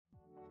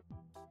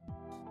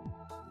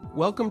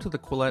Welcome to the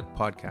Quillette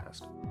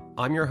podcast.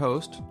 I'm your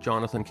host,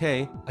 Jonathan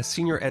Kay, a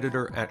senior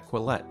editor at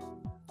Quillette.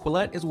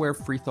 Quillette is where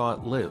free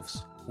thought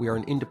lives. We are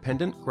an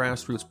independent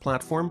grassroots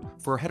platform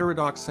for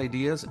heterodox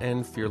ideas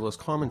and fearless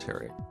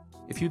commentary.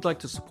 If you'd like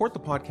to support the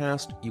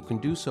podcast, you can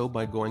do so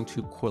by going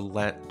to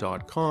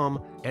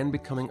quillette.com and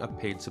becoming a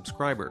paid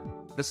subscriber.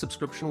 This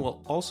subscription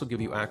will also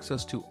give you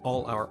access to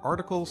all our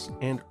articles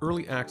and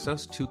early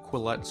access to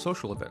Quillette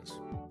social events.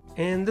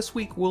 And this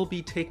week we'll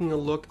be taking a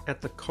look at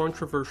the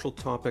controversial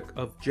topic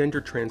of gender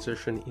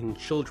transition in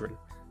children.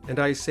 And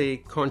I say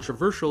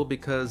controversial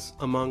because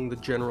among the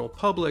general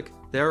public,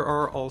 there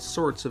are all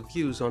sorts of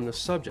views on this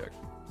subject,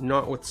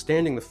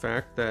 notwithstanding the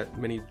fact that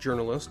many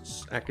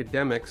journalists,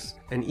 academics,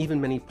 and even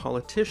many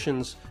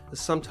politicians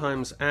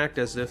sometimes act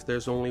as if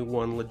there's only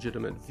one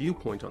legitimate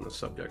viewpoint on the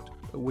subject,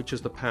 which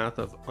is the path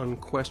of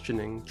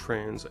unquestioning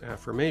trans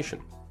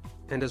affirmation.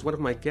 And as one of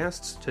my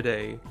guests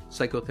today,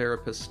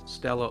 psychotherapist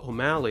Stella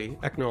O'Malley,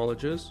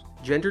 acknowledges,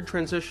 gender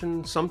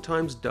transition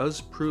sometimes does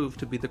prove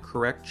to be the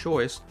correct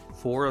choice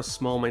for a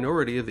small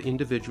minority of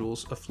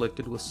individuals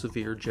afflicted with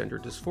severe gender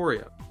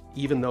dysphoria,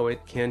 even though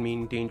it can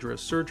mean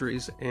dangerous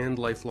surgeries and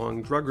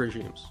lifelong drug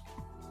regimes.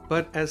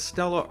 But as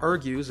Stella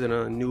argues in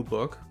a new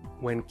book,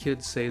 When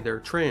Kids Say They're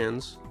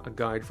Trans, A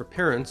Guide for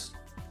Parents,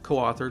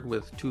 co-authored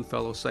with two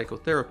fellow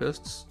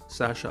psychotherapists,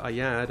 Sasha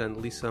Ayad and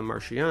Lisa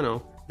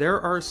Marciano,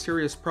 there are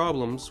serious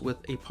problems with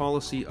a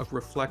policy of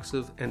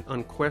reflexive and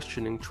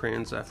unquestioning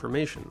trans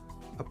affirmation,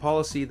 a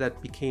policy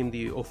that became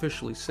the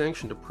officially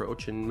sanctioned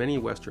approach in many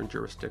Western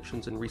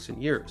jurisdictions in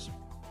recent years.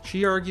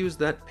 She argues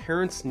that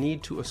parents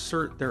need to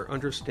assert their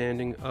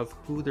understanding of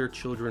who their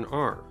children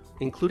are,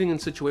 including in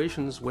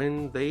situations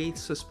when they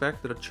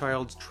suspect that a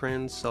child's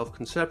trans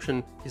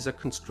self-conception is a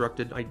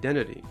constructed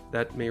identity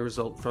that may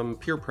result from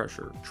peer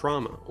pressure,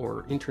 trauma,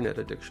 or internet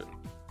addiction.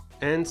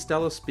 And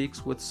Stella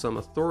speaks with some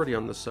authority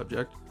on the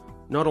subject,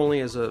 not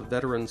only as a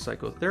veteran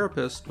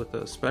psychotherapist with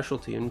a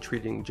specialty in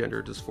treating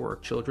gender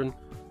dysphoric children,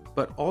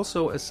 but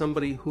also as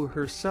somebody who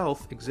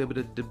herself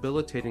exhibited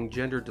debilitating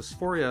gender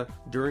dysphoria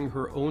during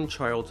her own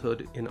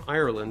childhood in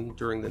Ireland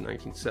during the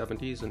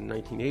 1970s and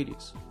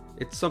 1980s.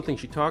 It's something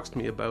she talks to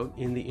me about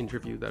in the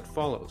interview that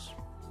follows.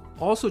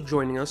 Also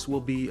joining us will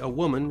be a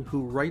woman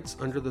who writes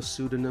under the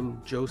pseudonym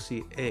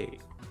Josie A.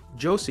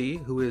 Josie,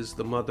 who is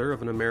the mother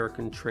of an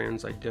American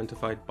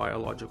trans-identified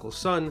biological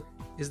son,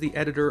 is the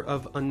editor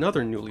of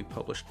another newly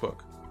published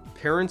book,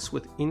 Parents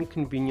with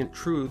Inconvenient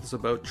Truths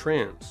About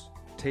Trans,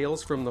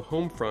 Tales from the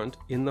Home Front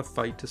in the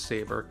Fight to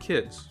Save Our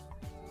Kids.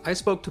 I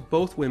spoke to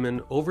both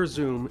women over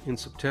Zoom in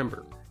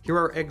September. Here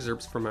are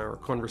excerpts from our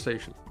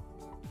conversation.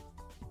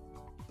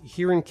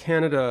 Here in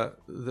Canada,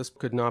 this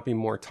could not be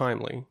more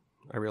timely.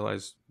 I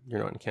realize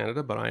you're not in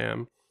Canada, but I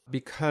am,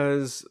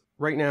 because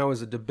right now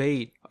is a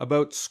debate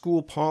about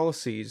school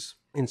policies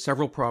in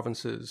several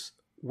provinces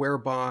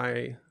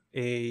whereby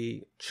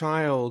a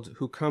child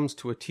who comes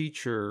to a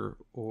teacher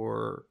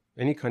or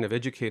any kind of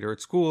educator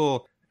at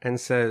school and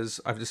says,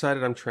 "I've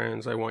decided I'm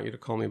trans, I want you to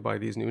call me by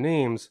these new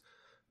names,"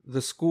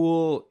 the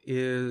school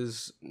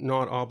is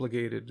not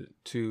obligated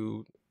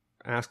to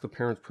ask the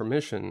parents'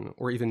 permission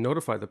or even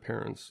notify the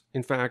parents.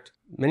 In fact,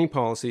 many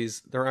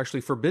policies, they're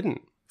actually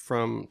forbidden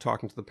from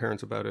talking to the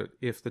parents about it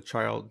if the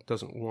child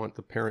doesn't want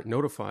the parent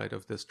notified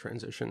of this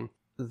transition.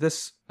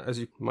 This, as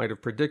you might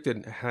have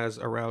predicted, has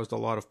aroused a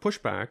lot of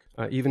pushback.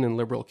 Even in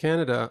Liberal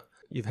Canada,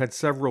 you've had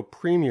several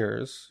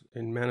premiers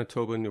in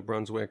Manitoba, New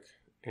Brunswick,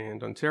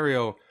 and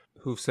Ontario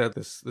who've said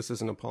this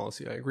isn't a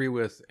policy I agree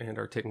with and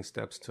are taking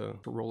steps to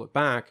roll it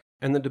back.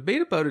 And the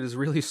debate about it is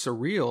really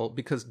surreal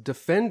because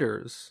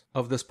defenders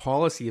of this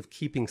policy of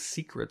keeping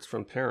secrets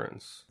from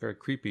parents, very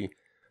creepy,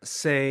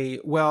 say,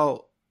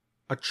 well,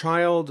 a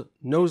child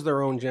knows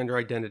their own gender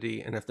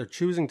identity, and if they're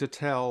choosing to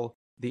tell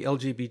the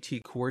LGBT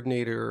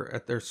coordinator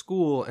at their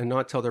school and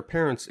not tell their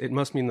parents, it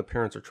must mean the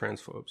parents are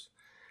transphobes.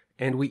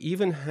 And we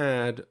even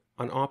had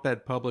an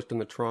op-ed published in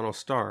the Toronto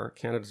Star,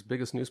 Canada's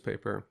biggest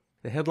newspaper.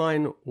 The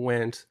headline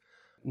went,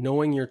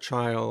 "Knowing your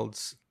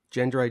child's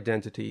gender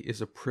identity is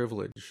a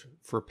privilege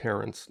for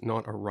parents,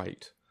 not a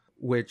right,"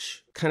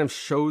 which kind of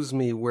shows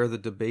me where the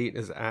debate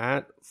is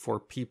at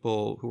for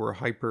people who are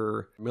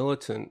hyper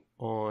militant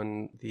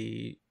on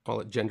the,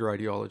 call it, gender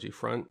ideology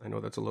front. I know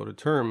that's a loaded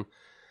term.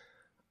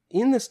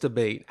 In this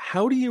debate,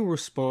 how do you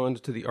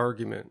respond to the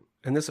argument?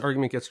 And this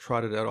argument gets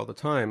trotted out all the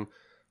time.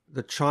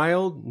 The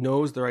child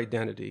knows their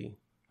identity,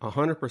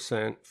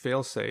 100%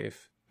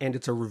 fail-safe, and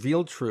it's a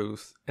revealed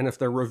truth. And if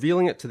they're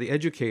revealing it to the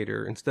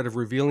educator instead of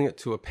revealing it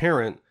to a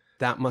parent,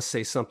 that must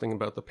say something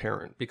about the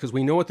parent, because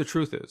we know what the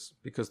truth is,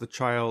 because the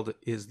child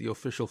is the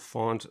official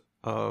font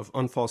of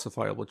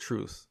unfalsifiable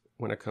truth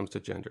when it comes to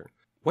gender.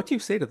 What do you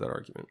say to that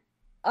argument?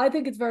 I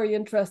think it's very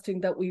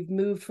interesting that we've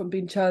moved from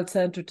being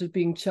child-centered to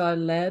being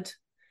child-led,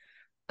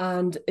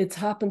 and it's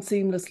happened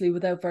seamlessly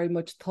without very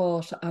much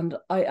thought. And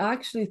I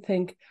actually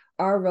think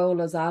our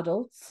role as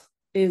adults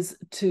is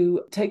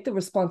to take the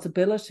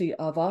responsibility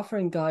of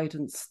offering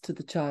guidance to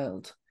the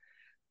child.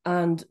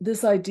 And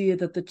this idea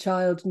that the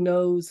child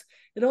knows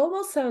it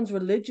almost sounds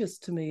religious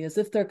to me, as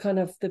if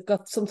they've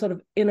got some sort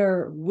of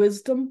inner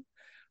wisdom,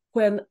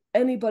 when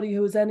anybody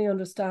who has any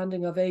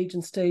understanding of age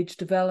and stage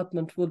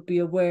development would be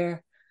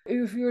aware.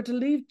 If you were to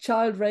leave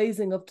child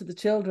raising up to the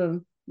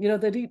children,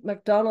 they'd eat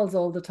McDonald's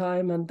all the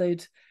time, and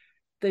they'd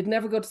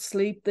never go to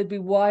sleep. They'd be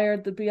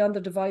wired. They'd be on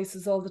their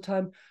devices all the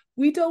time.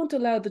 We don't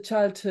allow the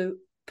child to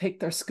pick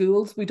their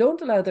schools. We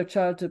don't allow their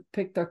child to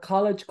pick their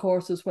college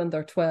courses when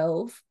they're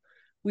 12.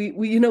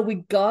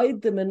 We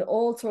guide them in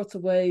all sorts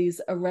of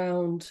ways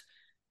around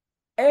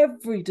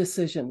every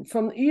decision,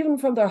 even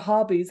from their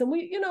hobbies. And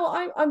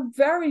I'm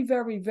very,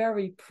 very,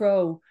 very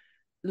pro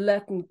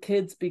letting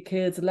kids be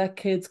kids, let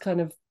kids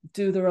kind of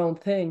do their own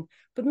thing,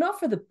 but not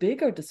for the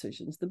bigger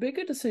decisions. The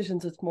bigger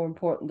decisions, it's more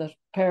important that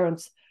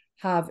parents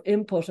have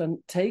input and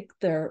take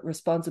their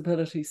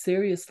responsibility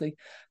seriously.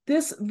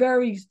 This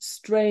very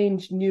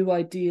strange new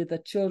idea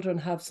that children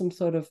have some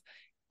sort of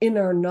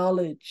inner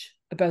knowledge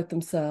about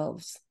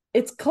themselves,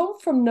 it's come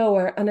from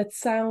nowhere, and it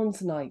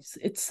sounds nice.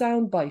 It's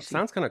soundbitey.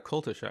 Sounds kind of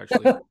cultish,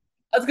 actually.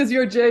 That's because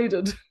you're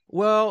jaded.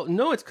 Well,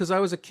 no, it's because I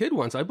was a kid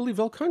once. I believed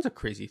all kinds of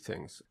crazy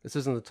things. This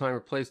isn't the time or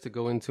place to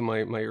go into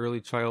my early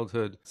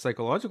childhood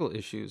psychological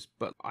issues,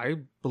 but I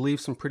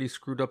believe some pretty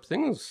screwed up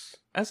things,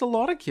 as a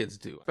lot of kids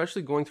do,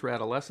 especially going through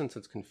adolescence.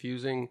 It's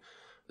confusing.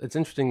 It's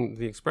interesting,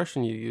 the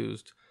expression you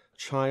used,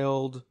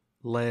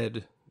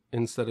 child-led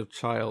instead of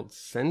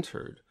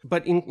child-centered.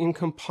 But in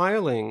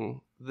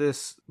compiling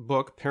this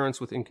book,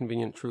 Parents with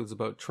Inconvenient Truths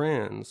About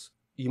Trans,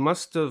 you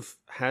must have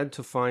had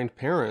to find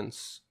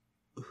parents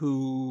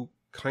who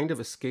kind of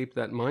escaped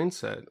that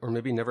mindset, or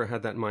maybe never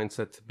had that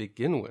mindset to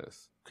begin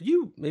with. Could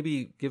you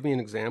maybe give me an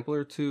example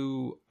or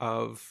two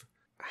of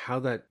how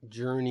that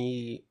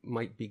journey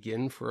might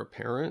begin for a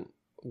parent,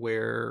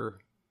 where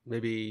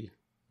maybe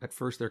at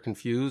first they're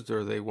confused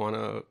or they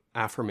want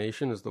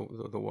affirmation as the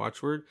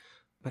watchword,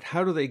 but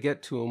how do they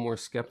get to a more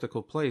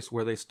skeptical place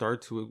where they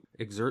start to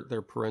exert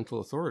their parental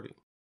authority?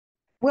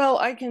 Well,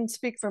 I can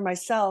speak for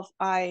myself.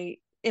 I,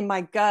 in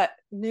my gut,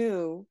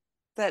 knew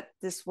that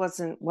this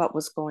wasn't what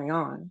was going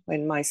on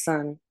when my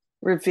son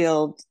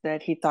revealed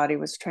that he thought he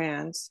was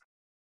trans.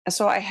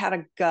 So I had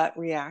a gut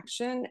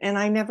reaction, and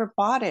I never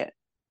bought it.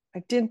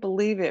 I didn't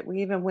believe it.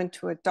 We even went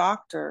to a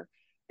doctor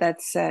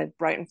that said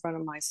right in front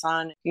of my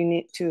son, you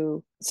need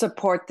to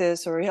support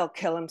this or he'll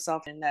kill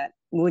himself. And that,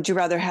 would you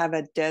rather have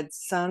a dead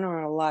son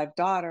or a live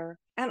daughter?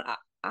 And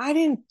I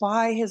didn't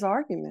buy his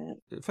argument.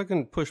 If I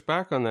can push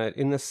back on that,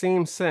 in the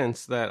same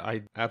sense that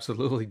I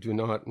absolutely do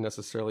not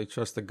necessarily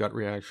trust the gut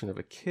reaction of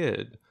a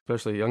kid,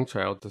 especially a young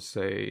child, to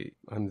say,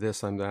 I'm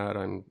this, I'm that,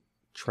 I'm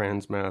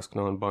trans, mask,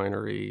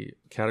 non-binary,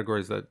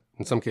 categories that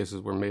in some cases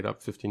were made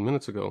up 15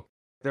 minutes ago.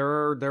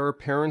 There are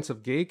parents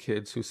of gay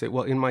kids who say,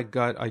 well, in my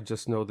gut, I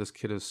just know this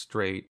kid is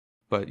straight,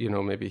 but,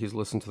 maybe he's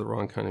listened to the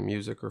wrong kind of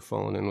music or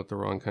fallen in with the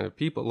wrong kind of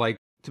people. Like,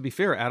 to be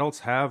fair, adults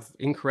have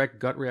incorrect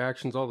gut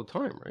reactions all the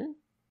time, right?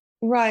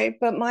 Right,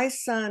 but my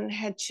son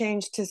had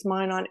changed his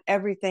mind on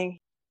everything.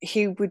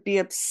 He would be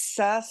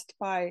obsessed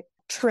by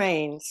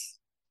trains,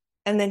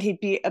 and then he'd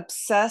be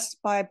obsessed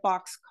by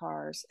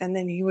boxcars, and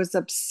then he was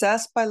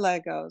obsessed by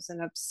Legos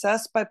and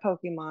obsessed by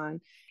Pokemon.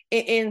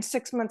 In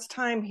 6 months'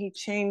 time, he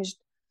changed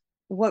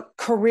what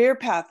career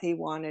path he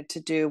wanted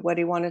to do, what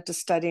he wanted to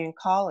study in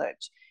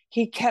college.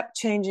 He kept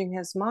changing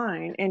his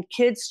mind, and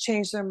kids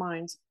change their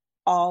minds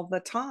all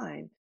the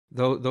time.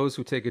 Those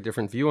who take a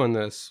different view on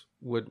this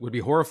would be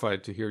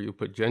horrified to hear you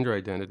put gender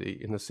identity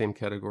in the same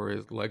category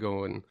as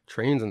Lego and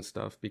trains and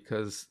stuff,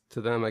 because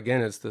to them,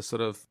 again, it's this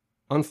sort of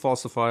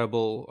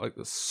unfalsifiable, like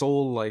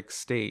soul-like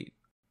state.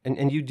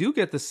 And you do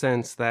get the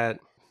sense that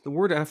the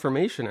word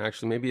affirmation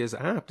actually maybe is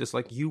apt. It's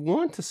like you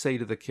want to say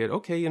to the kid,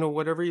 okay,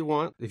 whatever you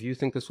want, if you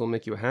think this will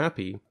make you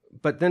happy.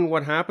 But then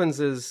what happens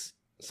is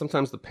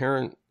sometimes the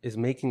parent is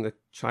making the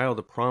child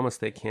a promise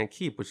they can't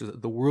keep, which is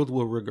the world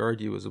will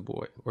regard you as a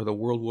boy, or the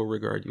world will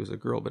regard you as a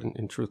girl, but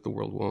in truth, the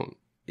world won't.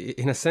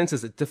 In a sense,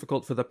 is it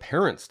difficult for the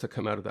parents to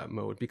come out of that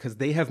mode because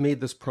they have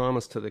made this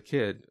promise to the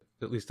kid,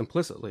 at least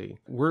implicitly.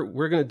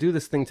 We're going to do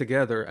this thing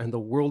together, and the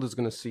world is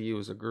going to see you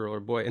as a girl or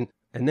boy.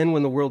 And then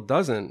when the world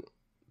doesn't,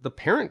 the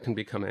parent can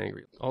become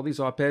angry. All these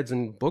op-eds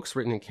and books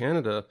written in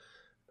Canada,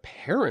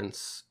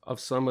 parents of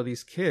some of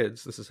these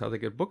kids, this is how they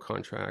get book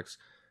contracts.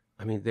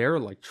 I mean, they're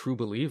like true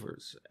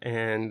believers,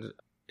 and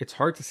it's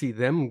hard to see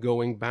them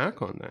going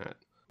back on that.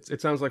 It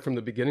sounds like from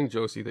the beginning,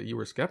 Josie, that you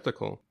were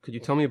skeptical. Could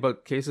you tell me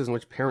about cases in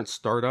which parents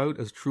start out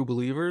as true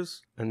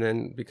believers and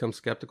then become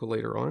skeptical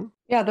later on?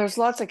 Yeah, there's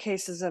lots of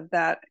cases of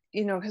that,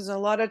 because a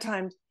lot of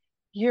times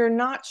you're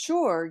not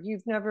sure.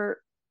 You've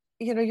never,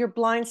 you're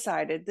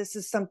blindsided. This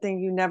is something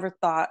you never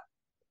thought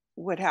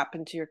would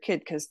happen to your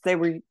kid, because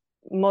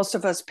most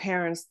of us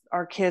parents,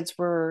 our kids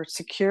were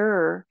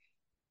secure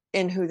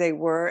in who they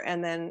were,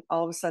 and then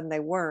all of a sudden they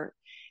weren't.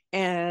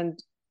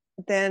 And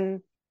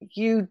then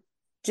you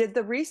did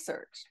the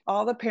research.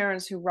 All the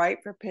parents who write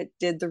for PIT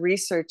did the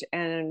research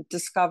and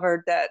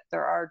discovered that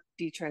there are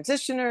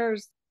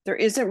detransitioners. There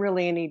isn't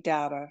really any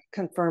data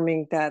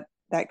confirming that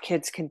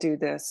kids can do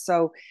this.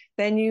 So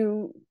then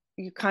you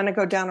kind of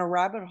go down a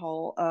rabbit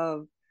hole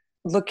of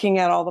looking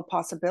at all the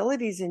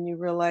possibilities and you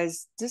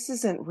realize this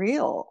isn't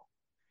real.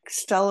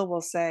 Stella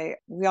will say,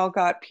 we all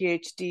got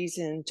PhDs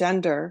in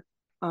gender.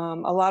 A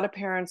lot of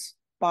parents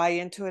buy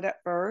into it at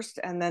first,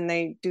 and then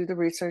they do the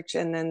research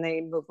and then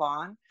they move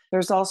on.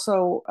 There's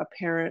also a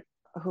parent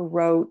who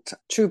wrote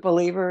True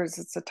Believers.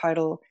 It's a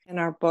title in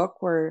our book,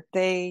 where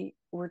they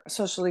were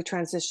socially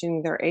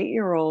transitioning their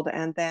 8-year-old.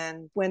 And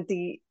then when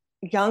the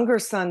younger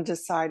son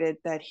decided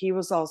that he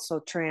was also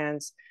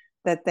trans,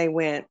 that they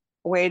went,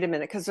 wait a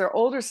minute, because their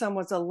older son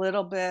was a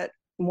little bit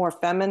more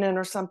feminine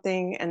or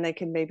something, and they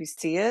can maybe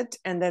see it.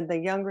 And then the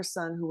younger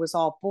son, who was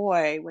all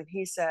boy, when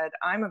he said,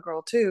 I'm a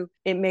girl too,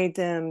 it made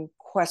them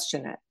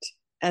question it.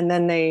 And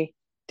then they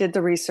did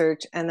the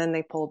research and then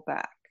they pulled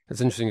back.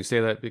 It's interesting you say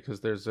that,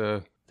 because there's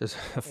a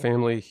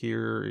family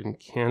here in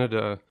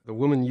Canada. The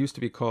woman used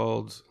to be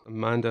called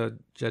Amanda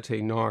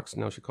Jette Knox.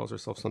 Now she calls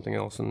herself something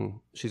else,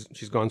 and she's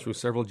gone through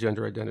several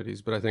gender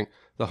identities. But I think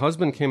the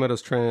husband came out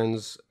as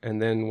trans,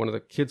 and then one of the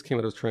kids came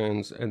out as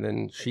trans, and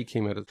then she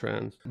came out as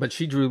trans. But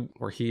she drew,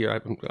 or he, I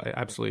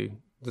absolutely,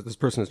 this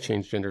person has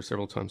changed gender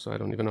several times, so I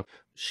don't even know.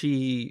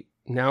 She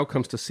now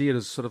comes to see it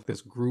as sort of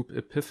this group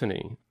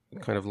epiphany,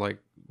 kind of like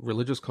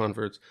religious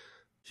converts.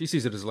 She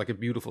sees it as like a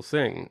beautiful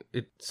thing.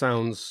 It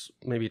sounds,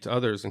 maybe to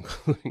others,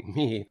 including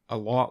me, a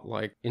lot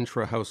like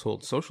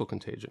intra-household social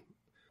contagion.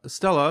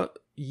 Stella,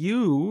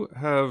 you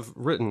have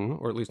written,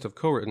 or at least have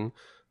co-written,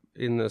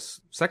 in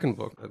this second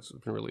book that's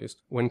been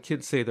released, When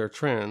Kids Say They're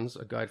Trans,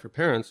 A Guide for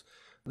Parents.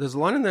 There's a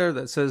line in there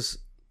that says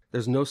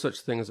there's no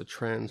such thing as a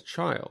trans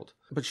child.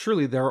 But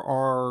surely there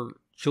are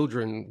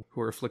children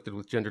who are afflicted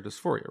with gender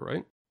dysphoria,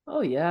 right?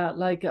 Oh, yeah.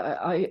 Like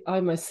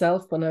I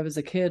myself, when I was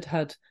a kid,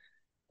 had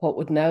what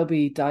would now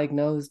be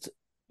diagnosed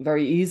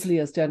very easily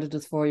as gender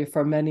dysphoria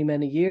for many,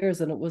 many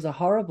years. And it was a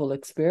horrible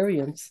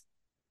experience.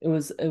 It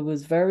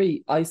was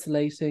very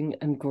isolating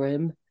and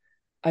grim.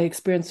 I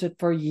experienced it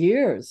for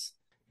years.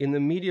 In the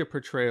media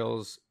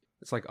portrayals,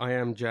 it's like I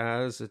Am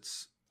Jazz.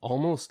 It's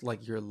almost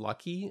like you're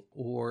lucky,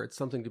 or it's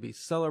something to be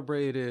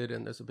celebrated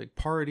and there's a big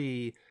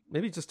party.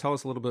 Maybe just tell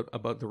us a little bit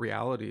about the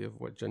reality of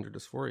what gender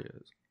dysphoria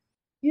is.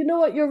 You know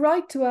what? You're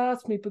right to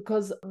ask me,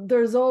 because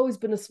there's always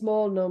been a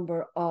small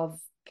number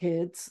of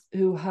kids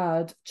who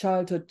had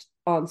childhood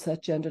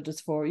onset gender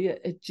dysphoria.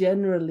 It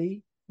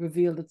generally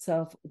revealed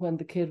itself when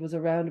the kid was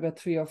around about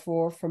 3 or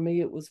 4. For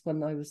me, it was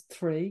when I was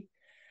 3.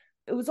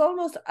 It was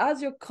almost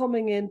as you're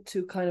coming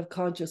into kind of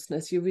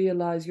consciousness, you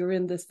realize you're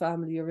in this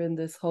family, you're in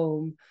this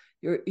home,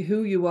 you're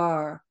who you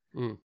are.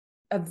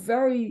 A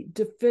very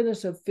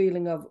definitive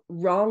feeling of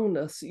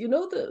wrongness. You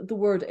know, the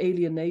word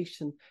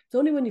alienation. It's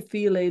only when you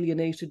feel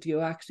alienated do you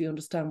actually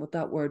understand what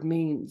that word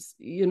means.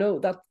 You know,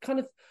 that kind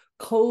of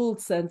cold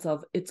sense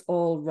of it's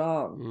all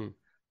wrong.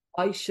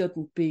 I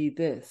shouldn't be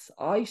this.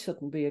 I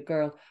shouldn't be a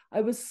girl.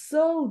 I was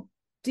so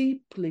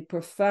deeply,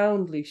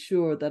 profoundly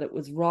sure that it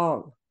was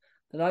wrong,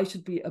 that I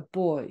should be a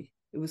boy.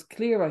 It was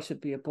clear I should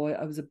be a boy.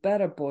 I was a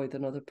better boy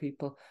than other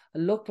people. I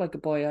looked like a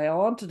boy. I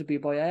wanted to be a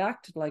boy. I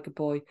acted like a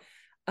boy.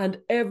 And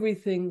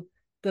everything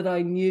that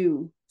I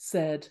knew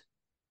said,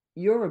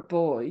 you're a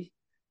boy.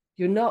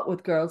 You're not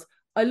with girls.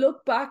 I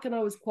look back and I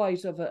was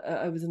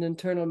I was an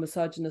internal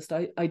misogynist.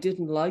 I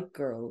didn't like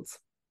girls.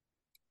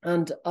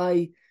 And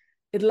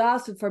it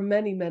lasted for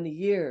many, many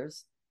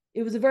years.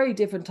 It was a very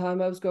different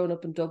time. I was growing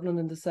up in Dublin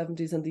in the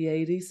 70s and the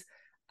 80s.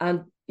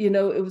 And, you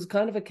know, it was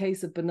kind of a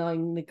case of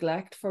benign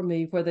neglect for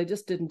me, where they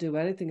just didn't do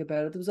anything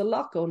about it. There was a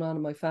lot going on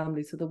in my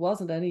family, so there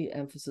wasn't any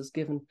emphasis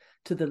given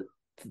to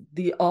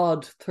the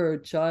odd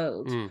third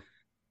child.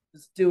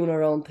 Was doing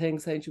her own thing,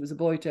 saying she was a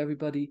boy to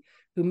everybody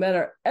who met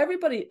her.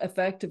 Everybody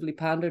effectively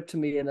pandered to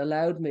me and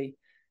allowed me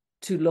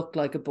to look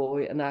like a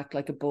boy and act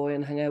like a boy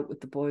and hang out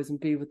with the boys and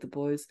be with the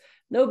boys.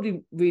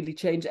 Nobody really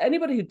changed.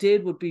 Anybody who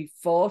did would be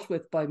fought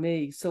with by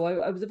me. So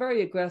I was a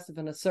very aggressive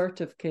and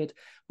assertive kid,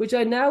 which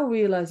I now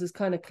realize is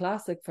kind of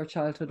classic for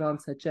childhood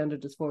onset gender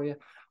dysphoria.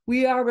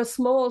 We are a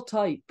small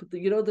type.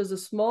 You know, there's a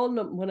small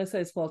number. When I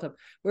say small type,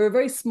 we're a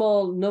very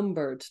small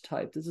numbered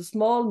type. There's a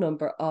small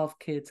number of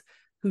kids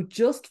who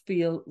just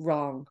feel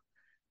wrong.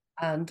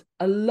 And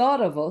a lot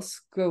of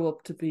us grow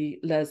up to be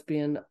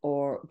lesbian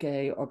or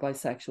gay or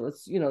bisexual.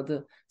 It's, you know,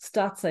 the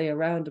stats say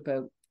around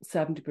about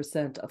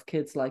 70% of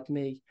kids like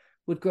me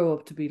would grow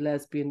up to be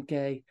lesbian,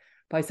 gay,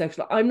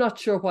 bisexual. I'm not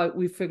sure why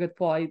we figured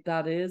why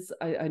that is.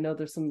 I know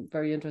there's some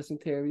very interesting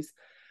theories,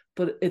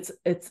 but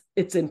it's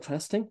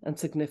interesting and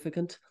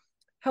significant.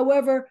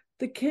 However,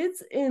 the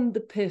kids in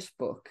the Pitt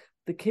book,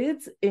 the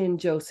kids in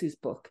Josie's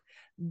book,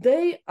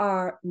 they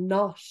are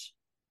not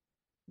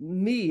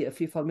me,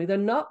 if you follow me. They're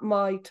not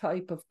my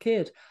type of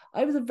kid.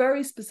 I was a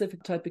very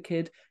specific type of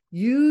kid.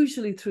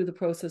 Usually through the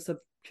process of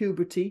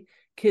puberty,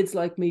 kids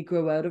like me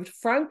grow out of it.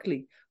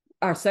 Frankly,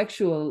 our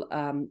sexual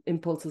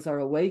impulses are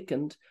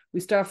awakened. We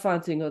start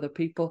fancying other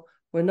people.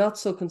 We're not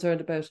so concerned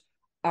about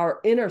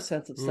our inner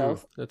sense of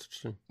self. That's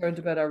true. Concerned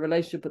about our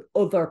relationship with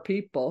other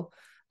people.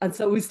 And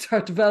so we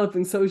start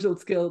developing social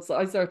skills.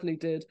 I certainly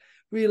did,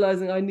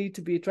 realizing I need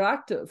to be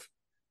attractive.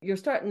 You're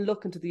starting to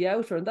look into the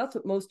outer, and that's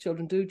what most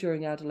children do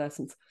during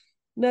adolescence.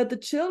 Now, the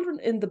children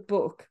in the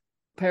book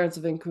Parents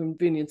of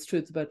Inconvenienced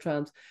Truths About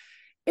Trans.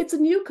 It's a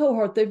new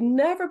cohort. They've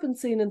never been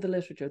seen in the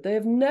literature. They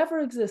have never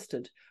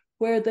existed,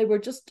 where they were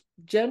just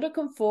gender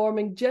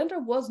conforming. Gender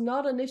was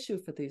not an issue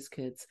for these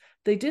kids.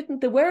 They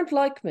weren't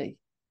like me.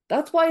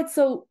 That's why it's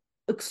so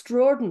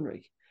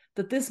extraordinary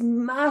that this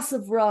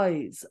massive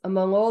rise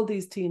among all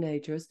these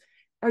teenagers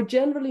are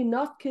generally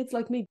not kids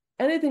like me.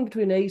 Anything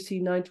between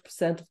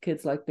 80-90% of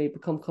kids like me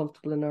become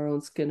comfortable in our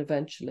own skin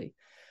eventually.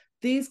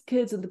 These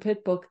kids in the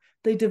Pit book,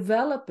 they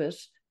develop it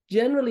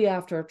generally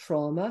after a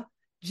trauma,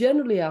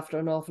 generally after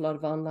an awful lot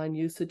of online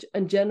usage,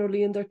 and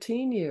generally in their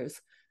teen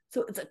years.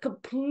 So it's a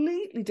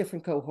completely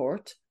different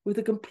cohort with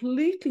a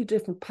completely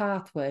different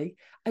pathway,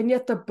 and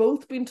yet they're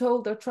both being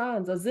told they're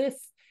trans, as if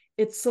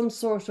it's some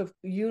sort of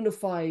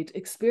unified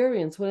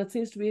experience, when it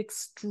seems to be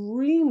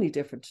extremely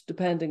different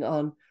depending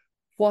on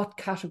what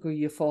category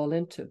you fall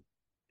into.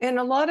 And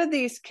a lot of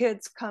these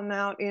kids come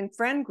out in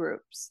friend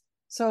groups.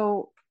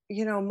 So,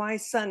 my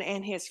son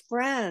and his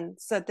friend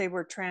said they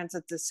were trans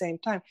at the same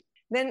time.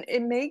 Then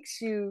it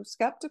makes you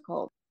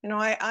skeptical.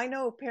 I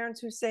know parents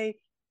who say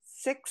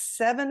 6,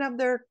 7 of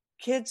their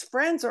kids'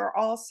 friends are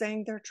all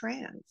saying they're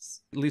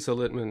trans. Lisa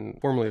Littman,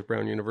 formerly of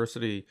Brown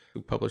University,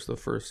 who published the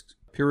first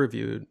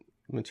peer-reviewed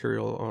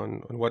material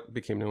on what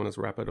became known as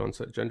rapid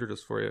onset gender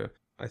dysphoria,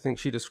 I think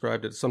she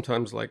described it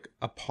sometimes like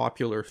a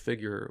popular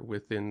figure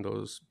within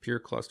those peer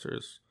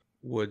clusters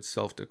would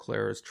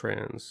self-declare as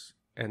trans,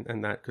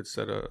 and that could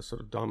set a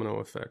sort of domino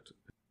effect.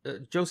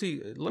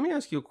 Josie, let me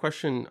ask you a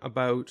question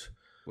about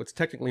what's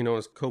technically known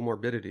as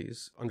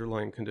comorbidities,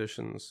 underlying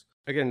conditions.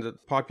 Again, the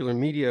popular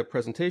media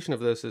presentation of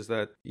this is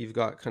that you've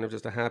got kind of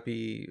just a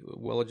happy,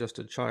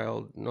 well-adjusted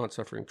child not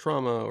suffering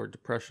trauma or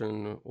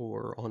depression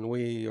or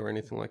ennui or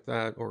anything like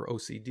that, or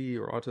OCD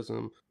or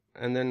autism,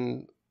 and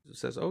then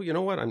says, oh, you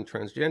know what, I'm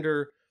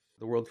transgender.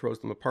 The world throws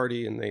them a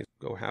party and they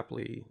go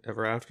happily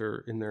ever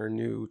after in their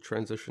new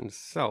transitioned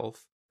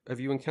self. Have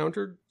you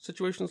encountered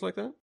situations like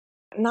that?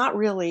 Not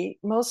really.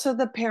 Most of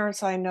the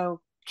parents I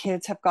know,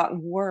 kids have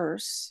gotten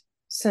worse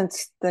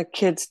since the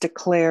kids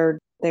declared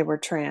they were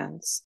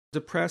trans.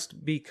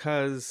 Depressed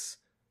because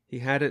he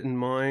had it in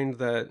mind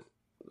that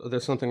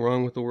there's something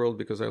wrong with the world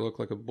because I look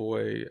like a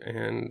boy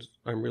and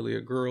I'm really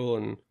a girl,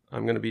 and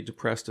I'm going to be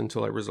depressed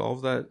until I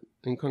resolve that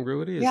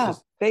incongruity?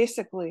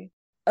 Basically.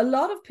 A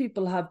lot of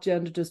people have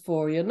gender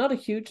dysphoria, not a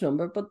huge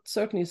number, but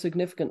certainly a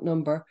significant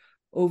number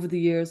over the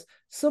years.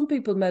 Some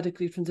people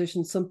medically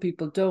transition, some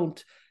people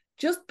don't.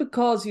 Just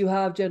because you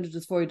have gender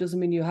dysphoria doesn't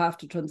mean you have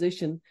to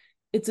transition.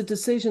 It's a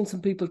decision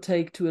some people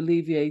take to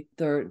alleviate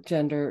their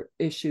gender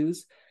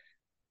issues.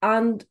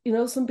 And,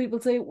 some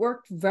people say it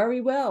worked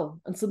very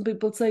well, and some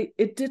people say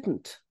it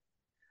didn't.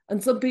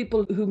 And some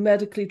people who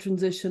medically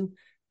transition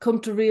come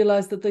to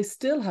realize that they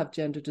still have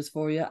gender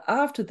dysphoria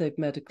after they've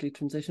medically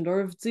transitioned,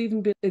 or if it's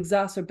even been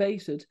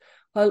exacerbated,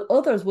 while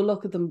others will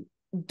look at them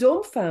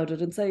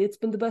dumbfounded and say, it's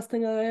been the best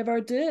thing I ever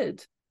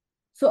did.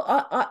 So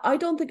I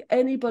don't think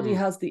anybody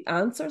has the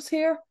answers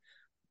here,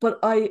 but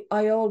I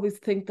always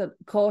think that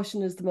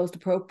caution is the most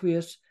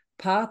appropriate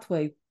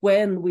pathway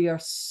when we're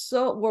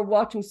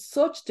watching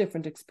such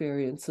different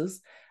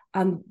experiences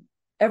and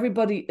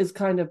everybody is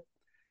kind of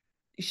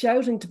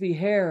shouting to be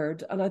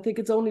heard. And I think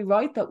it's only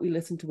right that we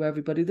listen to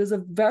everybody. There's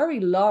a very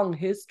long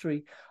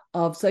history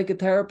of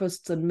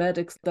psychotherapists and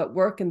medics that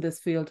work in this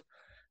field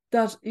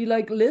that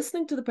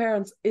listening to the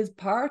parents is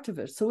part of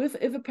it. So if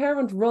a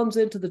parent runs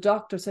into the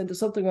doctor saying there's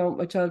something wrong with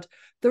my child,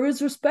 there is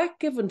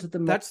respect given to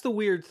them. That's the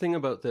weird thing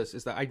about this,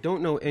 is that I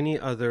don't know any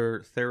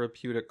other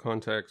therapeutic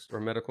context or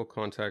medical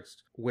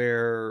context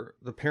where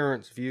the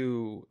parent's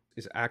view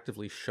is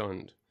actively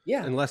shunned.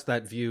 Yeah. Unless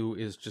that view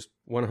is just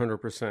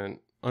 100%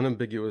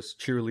 unambiguous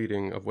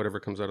cheerleading of whatever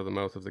comes out of the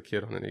mouth of the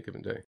kid on any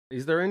given day.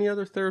 Is there any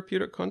other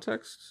therapeutic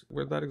context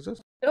where that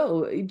exists?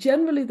 No,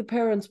 generally the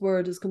parent's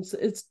word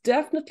it's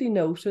definitely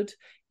noted.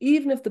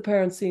 Even if the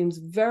parent seems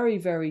very,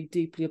 very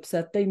deeply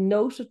upset, they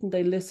note it and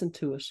they listen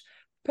to it.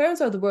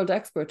 Parents are the world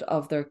expert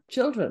of their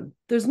children.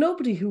 There's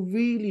nobody who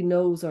really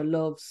knows or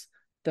loves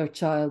their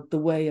child the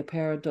way a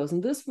parent does.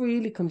 And this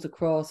really comes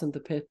across in the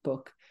Pit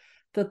book,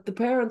 that the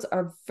parents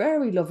are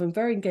very loving,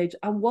 very engaged,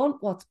 and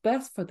want what's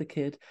best for the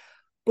kid,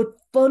 but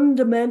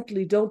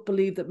fundamentally don't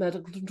believe that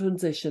medical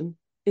transition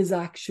is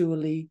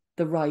actually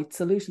the right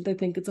solution. They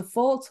think it's a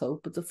false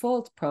hope, it's a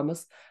false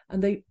promise,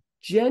 and they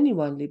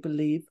genuinely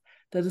believe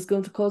that it's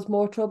going to cause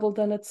more trouble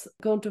than it's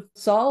going to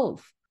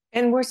solve.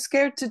 And we're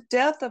scared to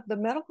death of the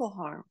medical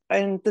harm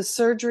and the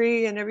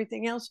surgery and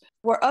everything else.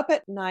 We're up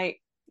at night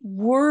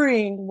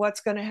worrying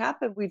what's going to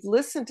happen. We've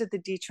listened to the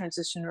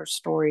detransitioner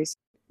stories.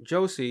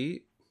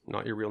 Josie,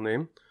 not your real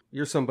name,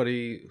 you're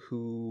somebody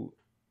who,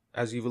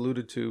 as you've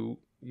alluded to,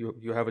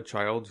 you have a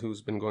child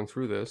who's been going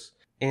through this,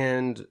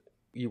 and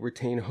you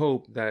retain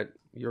hope that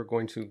you're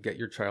going to get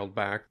your child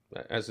back,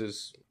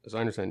 as I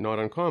understand, not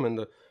uncommon.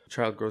 The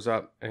child grows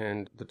up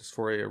and the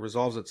dysphoria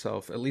resolves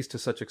itself, at least to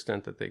such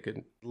extent that they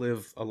can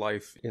live a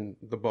life in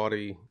the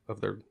body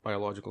of their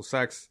biological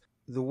sex.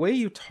 The way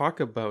you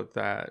talk about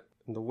that,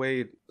 and the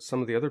way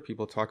some of the other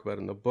people talk about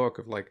in the book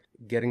of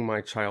getting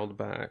my child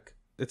back,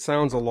 it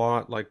sounds a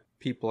lot like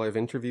people I've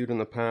interviewed in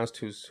the past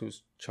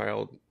whose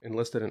child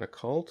enlisted in a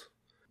cult,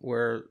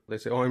 where they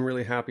say, oh, I'm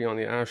really happy on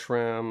the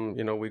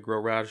ashram, we grow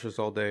radishes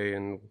all day,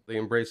 and they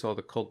embrace all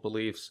the cult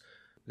beliefs.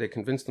 They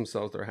convince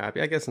themselves they're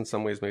happy. I guess in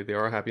some ways maybe they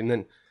are happy, and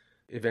then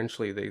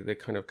eventually they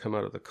kind of come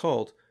out of the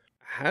cult.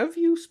 Have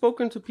you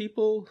spoken to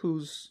people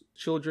whose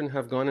children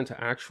have gone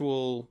into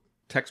actual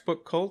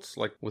textbook cults,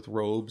 like with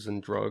robes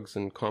and drugs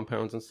and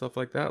compounds and stuff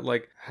like that?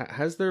 Like,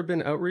 has there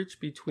been outreach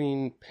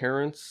between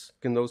parents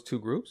in those two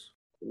groups?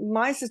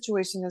 My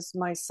situation is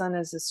my son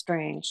is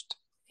estranged.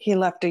 He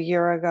left a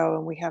year ago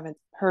and we haven't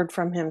heard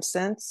from him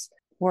since.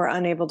 We're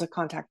unable to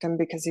contact him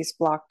because he's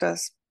blocked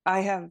us.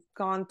 I have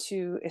gone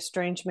to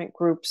estrangement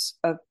groups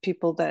of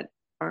people that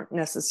aren't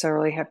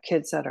necessarily have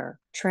kids that are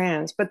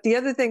trans. But the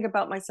other thing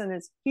about my son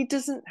is he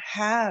doesn't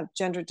have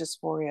gender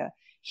dysphoria.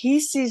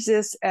 He sees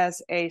this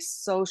as a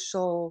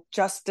social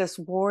justice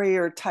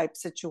warrior type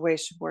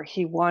situation where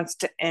he wants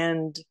to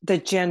end the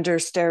gender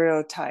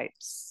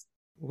stereotypes.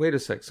 Wait a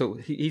sec. So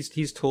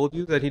he's told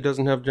you that he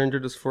doesn't have gender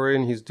dysphoria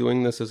and he's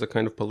doing this as a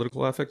kind of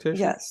political affectation?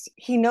 Yes.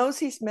 He knows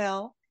he's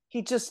male.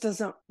 He just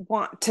doesn't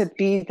want to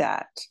be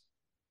that.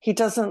 He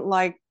doesn't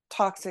like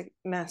toxic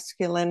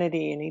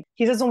masculinity, and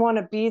he doesn't want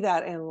to be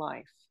that in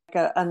life,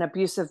 like an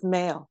abusive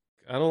male.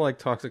 I don't like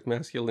toxic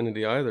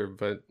masculinity either,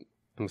 but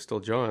I'm still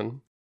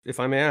John. If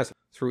I may ask,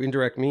 through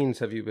indirect means,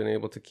 have you been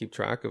able to keep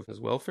track of his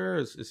welfare?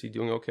 Is he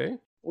doing okay?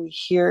 We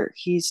hear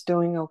he's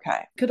doing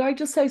okay. Could I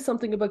just say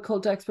something about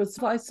cult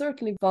experts? I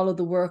certainly follow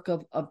the work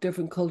of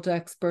different cult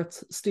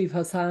experts. Steve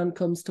Hassan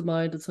comes to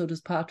mind, and so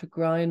does Patrick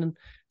Ryan, and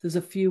there's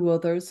a few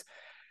others.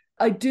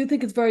 I do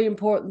think it's very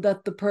important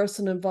that the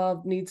person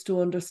involved needs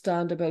to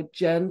understand about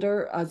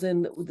gender, as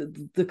in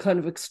the kind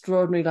of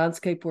extraordinary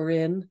landscape we're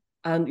in,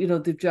 and,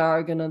 the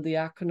jargon and the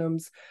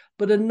acronyms.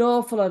 But an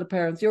awful lot of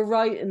parents, you're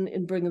right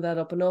in bringing that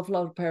up, an awful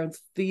lot of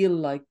parents feel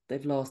like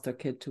they've lost their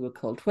kid to a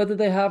cult. Whether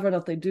they have or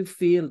not, they do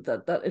feel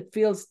that it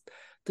feels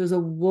there's a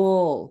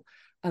wall.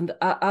 And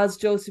as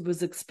Josie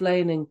was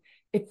explaining,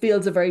 it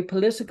feels a very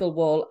political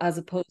wall as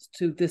opposed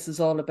to this is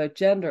all about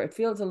gender. It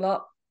feels a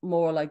lot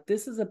more like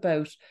this is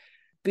about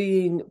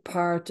being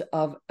part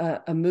of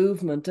a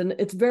movement. And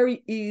it's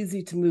very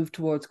easy to move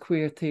towards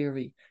queer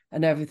theory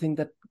and everything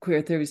that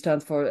queer theory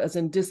stands for, as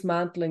in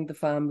dismantling the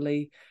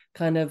family,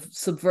 kind of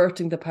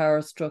subverting the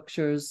power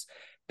structures,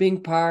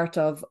 being part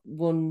of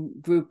one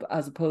group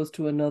as opposed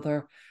to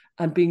another,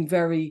 and being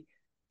very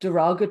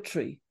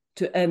derogatory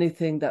to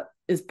anything that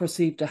is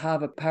perceived to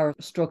have a power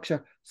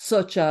structure,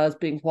 such as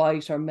being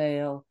white or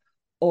male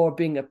or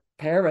being a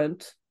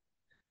parent.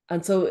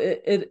 And so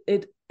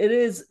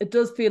it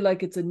does feel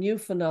like it's a new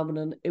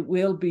phenomenon. It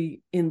will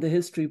be in the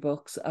history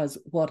books as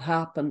what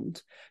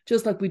happened,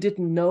 just like we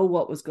didn't know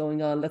what was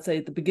going on, let's say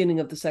at the beginning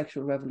of the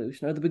sexual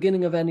revolution or the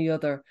beginning of any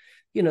other,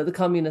 the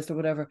communist or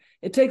whatever.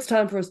 It takes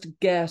time for us to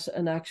get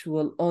an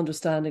actual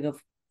understanding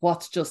of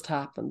what's just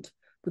happened.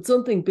 But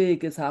something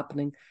big is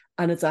happening,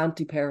 and it's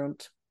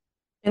anti-parent.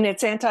 And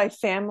it's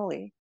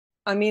anti-family.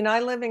 I mean, I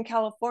live in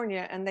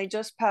California, and they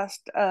just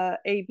passed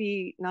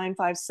AB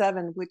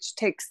 957, which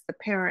takes the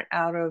parent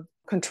out of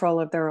control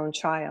of their own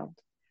child.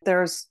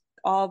 There's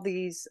all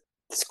these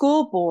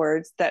school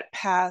boards that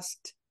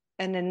passed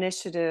an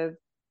initiative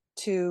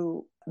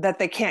that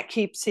they can't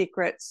keep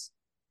secrets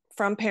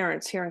from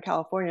parents here in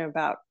California.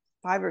 About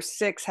 5 or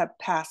 6 have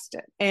passed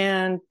it.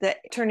 And the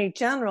Attorney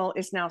General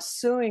is now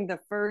suing the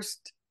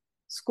first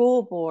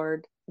school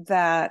board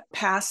that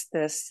passed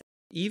this.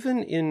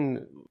 Even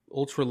in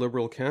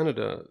ultra-liberal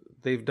Canada,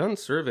 they've done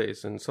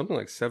surveys, and something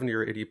like 70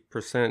 or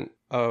 80%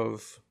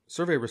 of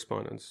survey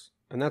respondents,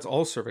 and that's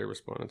all survey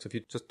respondents. If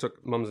you just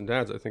took mums and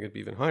dads, I think it'd be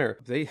even higher.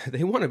 They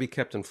want to be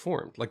kept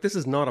informed. Like, this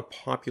is not a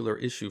popular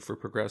issue for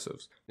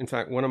progressives. In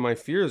fact, one of my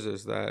fears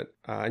is that,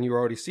 and you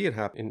already see it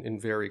happen in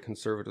very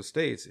conservative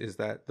states, is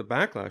that the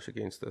backlash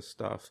against this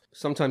stuff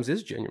sometimes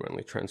is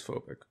genuinely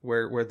transphobic,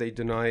 where they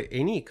deny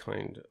any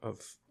kind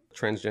of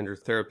transgender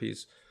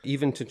therapies,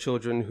 even to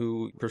children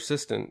who are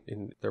persistent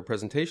in their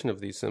presentation of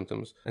these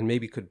symptoms and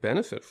maybe could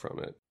benefit from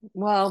it.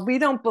 Well, we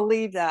don't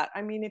believe that.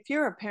 I mean, if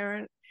you're a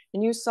parent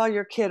and you saw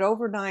your kid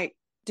overnight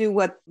do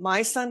what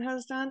my son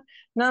has done,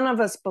 none of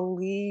us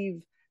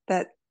believe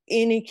that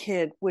any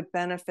kid would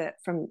benefit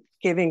from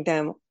giving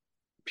them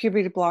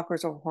puberty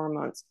blockers or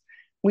hormones.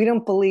 We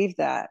don't believe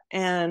that.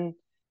 And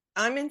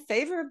I'm in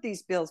favor of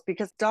these bills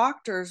because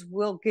doctors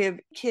will give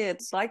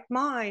kids like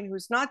mine,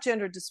 who's not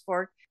gender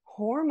dysphoric,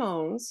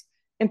 hormones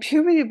and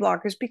puberty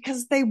blockers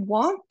because they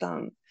want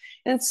them.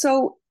 And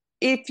so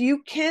if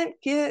you can't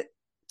get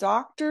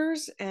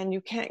doctors and you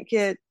can't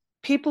get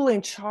people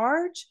in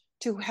charge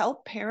to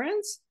help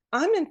parents,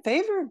 I'm in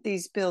favor of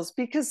these bills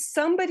because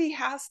somebody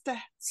has to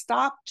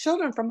stop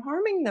children from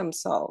harming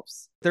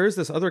themselves. There is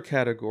this other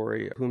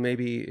category who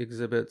maybe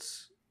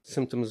exhibits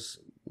symptoms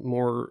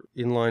more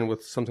in line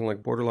with something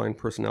like borderline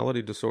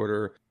personality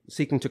disorder,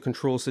 seeking to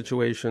control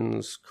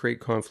situations, create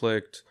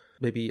conflict,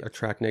 maybe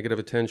attract negative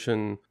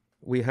attention.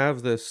 We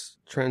have this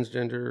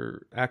transgender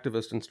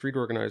activist and street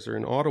organizer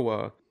in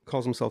Ottawa,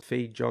 calls himself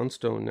Faye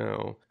Johnstone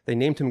now. They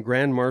named him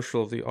Grand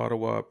Marshal of the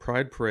Ottawa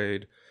Pride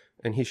Parade,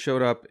 and he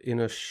showed up in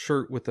a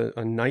shirt with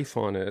a knife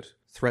on it,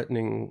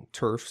 threatening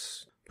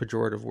TERFs,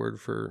 pejorative word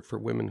for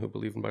women who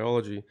believe in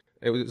biology.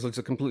 It was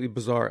a completely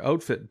bizarre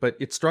outfit, but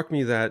it struck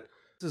me that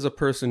this is a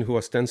person who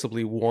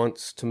ostensibly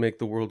wants to make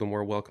the world a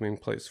more welcoming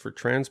place for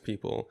trans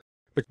people.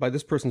 But by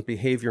this person's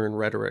behavior and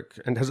rhetoric,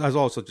 and has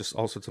also just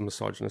all sorts of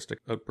misogynistic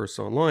outbursts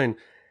online,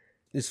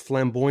 is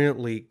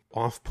flamboyantly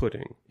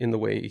off-putting in the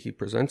way he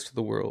presents to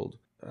the world.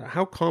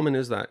 How common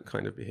is that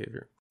kind of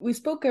behavior? We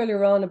spoke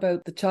earlier on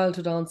about the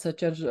childhood onset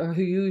gender,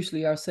 who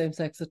usually are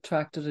same-sex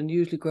attracted and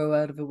usually grow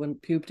out of it when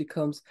puberty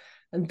comes.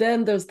 And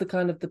then there's the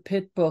kind of the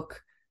pit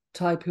book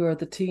type who are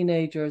the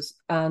teenagers.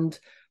 And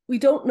we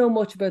don't know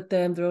much about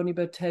them. They're only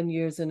about 10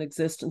 years in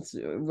existence,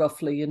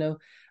 roughly, you know.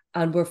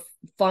 And we're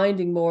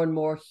finding more and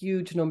more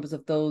huge numbers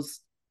of those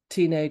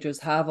teenagers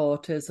have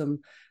autism.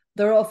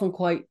 They're often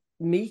quite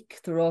meek.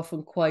 They're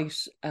often quite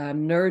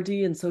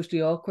nerdy and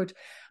socially awkward.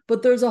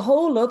 But there's a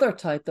whole other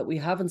type that we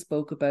haven't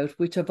spoke about,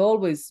 which have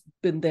always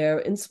been there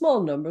in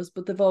small numbers,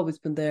 but they've always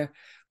been there,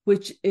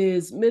 which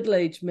is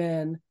middle-aged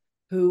men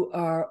who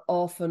are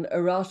often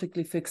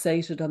erotically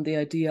fixated on the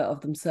idea of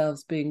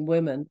themselves being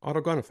women.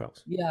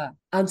 Autogonophiles. Yeah.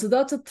 And so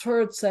that's a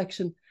third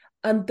section.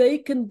 And they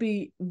can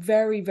be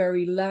very,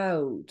 very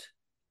loud.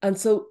 And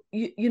so,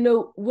 you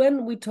know,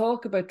 when we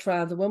talk about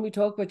trans and when we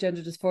talk about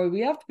gender dysphoria,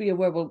 we have to be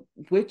aware, well,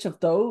 which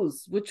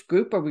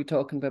group are we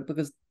talking about?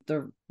 Because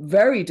they're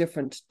very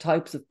different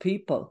types of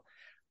people.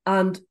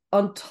 And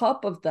on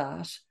top of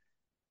that,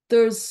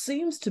 there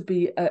seems to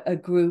be a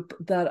group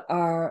that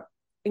are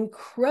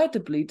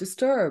incredibly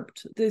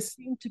disturbed. They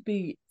seem to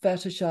be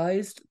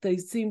fetishized. They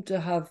seem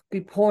to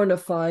be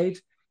pornified.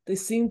 They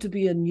seem to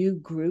be a new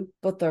group,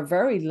 but they're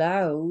very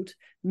loud.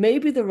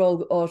 Maybe they're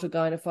all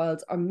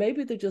autogynephiles, or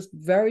maybe they're just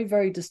very,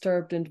 very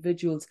disturbed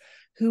individuals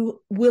who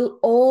will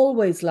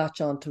always latch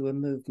onto a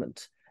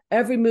movement.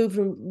 Every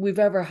movement we've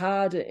ever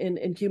had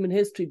in human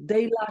history,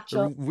 they latch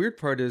on. The weird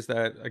part is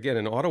that, again,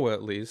 in Ottawa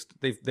at least,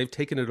 they've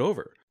taken it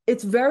over.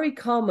 It's very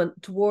common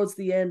towards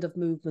the end of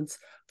movements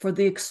for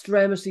the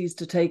extremities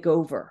to take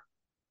over.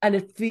 And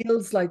it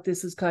feels like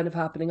this is kind of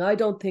happening. I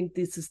don't think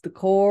this is the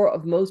core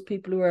of most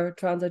people who are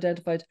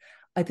trans-identified.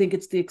 I think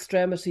it's the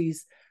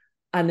extremities,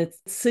 and it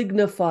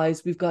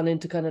signifies we've gone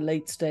into kind of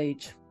late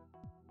stage.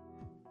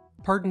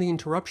 Pardon the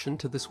interruption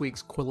to this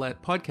week's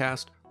Quillette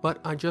podcast, but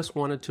I just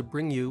wanted to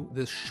bring you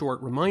this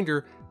short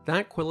reminder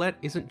that Quillette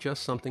isn't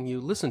just something you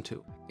listen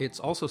to.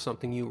 It's also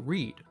something you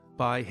read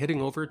by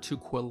heading over to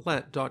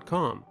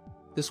Quillette.com.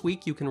 This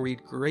week you can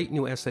read great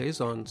new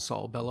essays on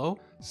Saul Bellow,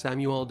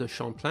 Samuel de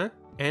Champlain,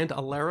 and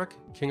Alaric,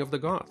 King of the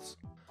Goths.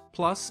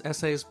 Plus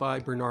essays by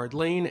Bernard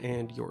Lane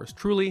and yours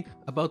truly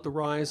about the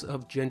rise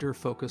of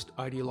gender-focused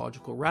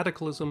ideological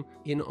radicalism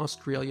in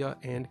Australia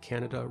and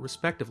Canada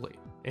respectively,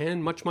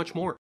 and much, much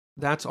more.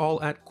 That's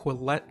all at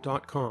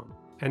Quillette.com.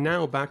 And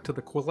now back to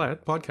the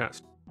Quillette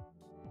podcast.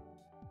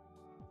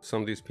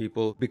 Some of these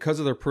people, because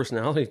of their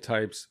personality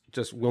types,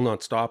 just will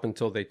not stop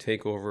until they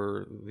take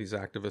over these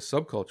activist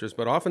subcultures,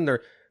 but often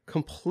they're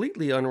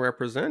completely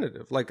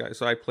unrepresentative.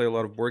 So I play a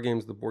lot of board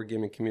games. The board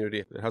gaming community,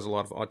 it has a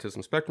lot of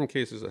autism spectrum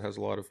cases. It has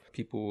a lot of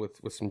people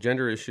with some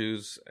gender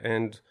issues.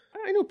 And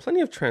I know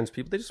plenty of trans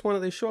people.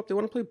 They show up. They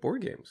want to play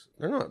board games.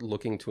 They're not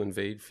looking to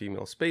invade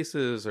female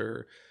spaces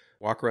or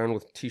walk around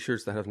with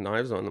t-shirts that have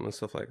knives on them and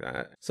stuff like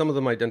that. Some of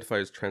them identify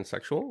as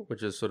transsexual,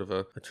 which is sort of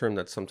a term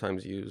that's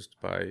sometimes used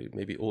by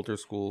maybe older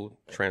school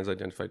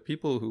trans-identified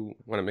people who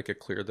want to make it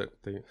clear that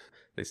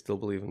they still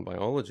believe in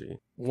biology.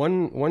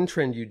 One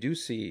trend you do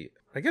see,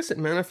 I guess it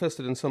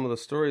manifested in some of the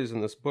stories in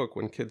this book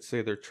when kids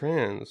say they're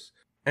trans.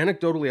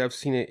 Anecdotally, I've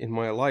seen it in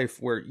my life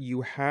where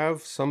you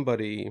have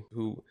somebody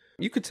who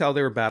you could tell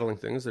they were battling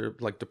things, they're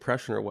like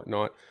depression or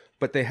whatnot,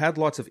 but they had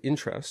lots of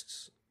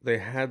interests. They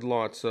had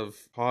lots of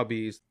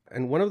hobbies.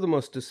 And one of the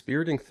most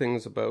dispiriting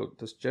things about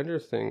this gender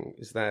thing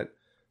is that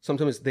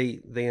sometimes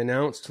they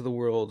announce to the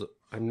world,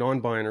 I'm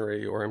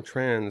non-binary or I'm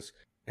trans,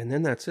 and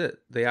then that's it.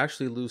 They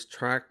actually lose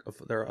track of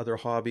their other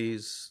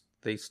hobbies.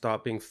 They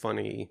stop being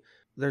funny.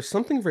 There's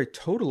something very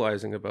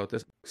totalizing about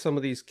this. Some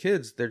of these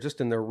kids, they're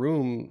just in their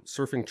room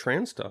surfing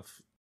trans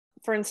stuff.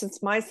 For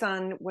instance, my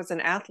son was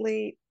an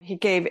athlete. He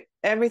gave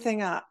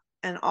everything up,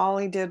 and all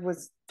he did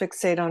was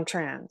fixate on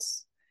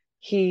trans.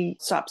 He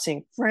stopped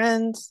seeing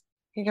friends.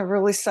 He got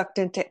really sucked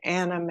into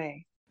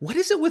anime. What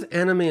is it with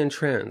anime and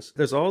trans?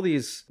 There's all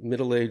these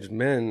middle-aged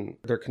men.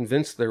 They're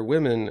convinced they're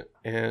women,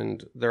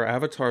 and their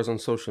avatars on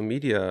social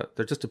media,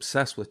 they're just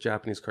obsessed with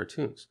Japanese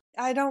cartoons.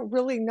 I don't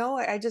really know.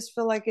 I just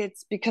feel like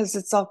it's because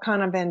it's all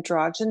kind of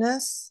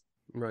androgynous.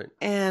 Right.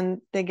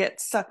 And they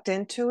get sucked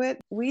into it.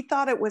 We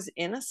thought it was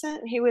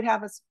innocent. He would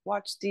have us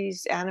watch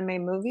these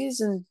anime movies,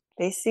 and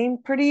they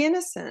seemed pretty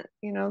innocent.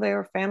 You know, they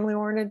were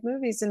family-oriented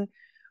movies, and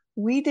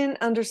we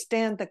didn't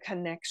understand the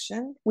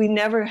connection. We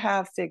never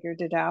have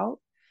figured it out,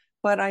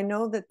 but I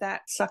know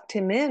that sucked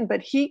him in.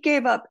 But he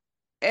gave up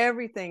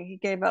everything. He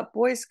gave up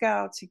Boy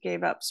Scouts. He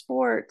gave up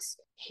sports.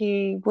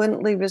 He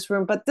wouldn't leave his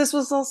room. But this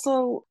was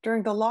also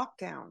during the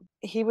lockdown.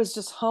 He was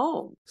just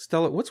home.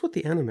 Stella, what's with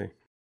the anime?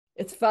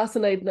 It's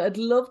fascinating. I'd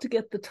love to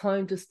get the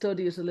time to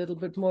study it a little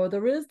bit more.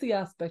 There is the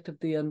aspect of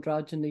the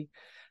androgyny.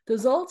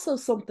 There's also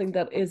something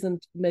that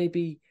isn't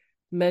maybe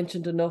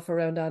mentioned enough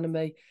around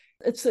anime.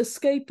 It's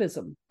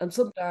escapism. And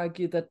some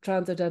argue that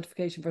trans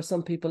identification for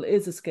some people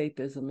is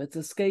escapism. It's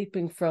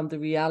escaping from the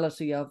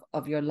reality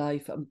of your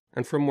life.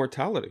 And from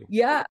mortality.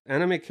 Yeah.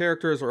 Anime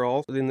characters are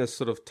all in this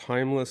sort of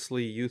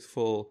timelessly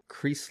youthful,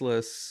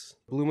 creaseless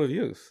bloom of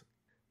youth.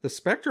 The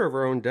specter of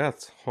our own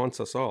deaths haunts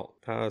us all,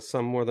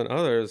 some more than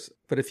others.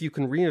 But if you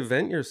can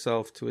reinvent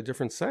yourself to a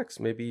different sex,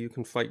 maybe you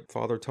can fight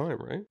Father Time,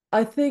 right?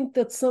 I think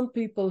that some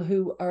people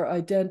who are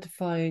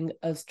identifying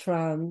as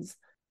trans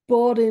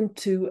bought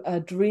into a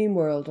dream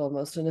world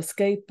almost, an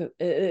escape.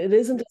 It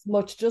isn't as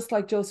much, just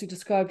like Josie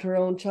described her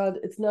own child,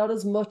 it's not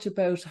as much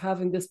about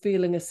having this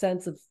feeling, a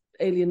sense of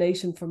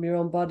alienation from your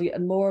own body,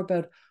 and more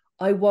about,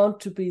 I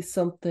want to be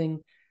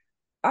something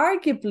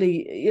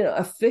arguably,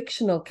 a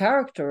fictional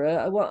character.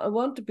 I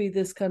want to be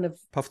this kind of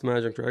Puff the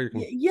Magic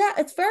Dragon. Yeah,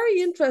 it's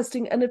very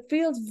interesting, and it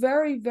feels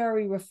very,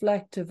 very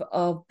reflective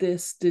of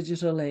this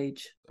digital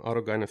age.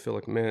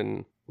 Autogynephilic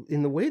men,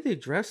 in the way they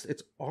dress,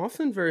 it's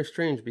often very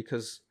strange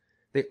because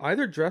they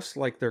either dress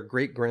like their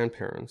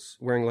great-grandparents,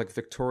 wearing like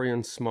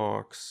Victorian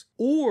smocks,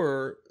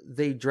 or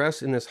they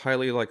dress in this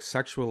highly like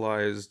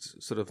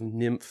sexualized sort of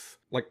nymph,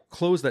 like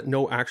clothes that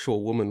no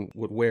actual woman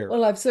would wear.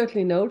 Well, I've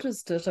certainly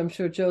noticed it. I'm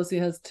sure Josie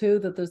has too,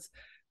 that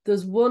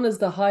there's one is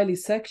the highly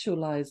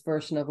sexualized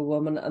version of a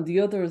woman, and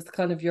the other is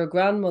kind of your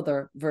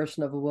grandmother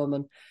version of a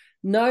woman.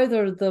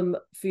 Neither of them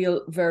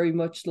feel very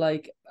much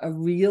like a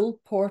real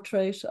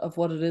portrait of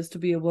what it is to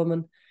be a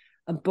woman,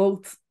 and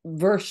both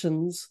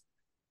versions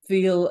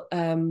feel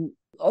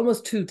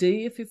almost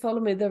 2D, if you follow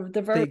me.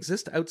 They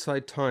exist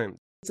outside time.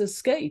 It's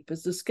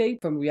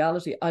escape from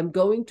reality. I'm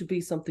going to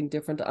be something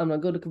different, and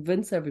I'm going to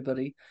convince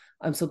everybody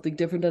I'm something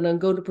different, and I'm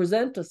going to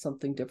present as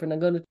something different. I'm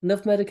going to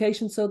enough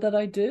medication so that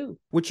I do.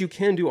 Which you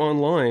can do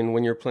online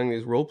when you're playing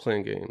these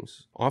role-playing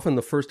games. Often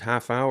the first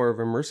half hour of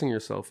immersing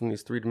yourself in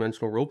these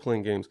three-dimensional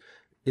role-playing games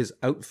is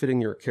outfitting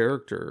your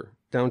character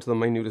down to the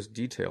minutest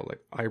detail, like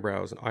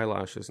eyebrows and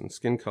eyelashes and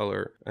skin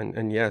color,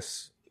 and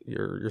yes,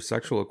 your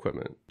sexual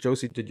equipment.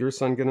 Josie, did your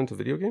son get into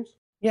video games?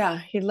 Yeah,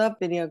 he loved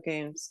video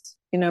games,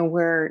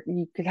 where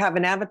you could have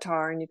an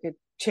avatar and you could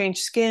change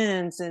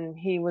skins, and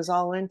he was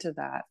all into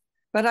that.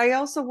 But I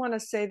also want to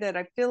say that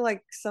I feel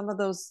like some of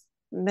those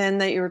men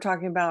that you were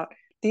talking about,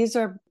 these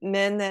are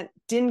men that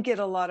didn't get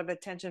a lot of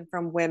attention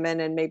from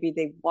women, and maybe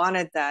they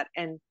wanted that.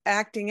 And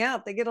acting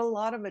out, they get a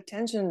lot of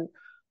attention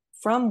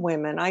from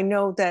women. I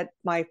know that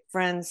my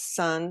friends'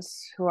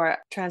 sons who are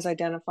trans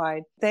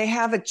identified, they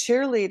have a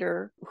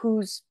cheerleader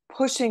who's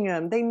pushing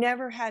them. They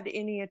never had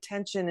any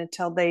attention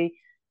until they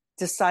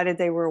decided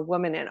they were a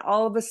woman. And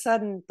all of a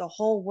sudden, the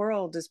whole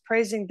world is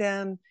praising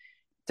them.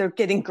 They're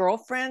getting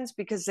girlfriends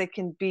because they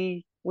can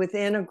be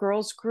within a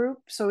girls group.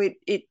 So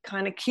it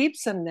kind of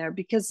keeps them there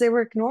because they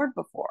were ignored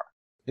before.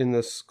 In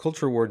this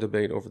culture war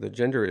debate over the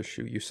gender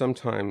issue, you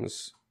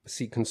sometimes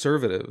see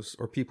conservatives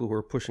or people who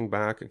are pushing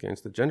back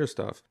against the gender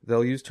stuff.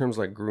 They'll use terms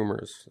like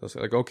groomers. They'll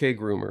say like, okay,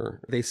 groomer.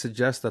 They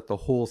suggest that the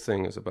whole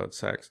thing is about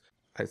sex.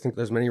 I think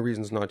there's many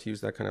reasons not to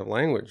use that kind of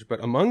language.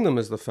 But among them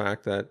is the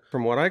fact that,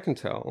 from what I can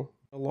tell,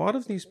 a lot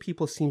of these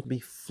people seem to be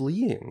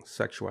fleeing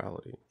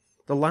sexuality.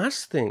 The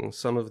last thing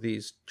some of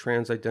these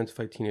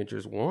trans-identified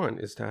teenagers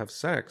want is to have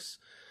sex.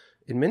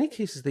 In many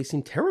cases, they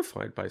seem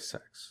terrified by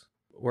sex,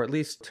 or at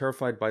least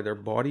terrified by their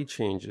body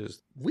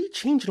changes. We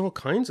change in all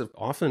kinds of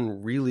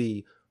often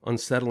really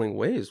unsettling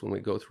ways when we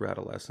go through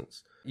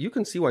adolescence. You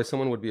can see why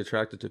someone would be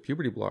attracted to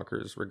puberty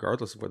blockers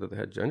regardless of whether they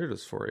had gender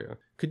dysphoria.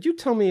 Could you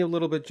tell me a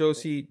little bit,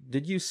 Josie,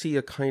 did you see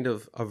a kind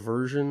of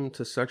aversion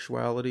to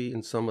sexuality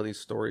in some of these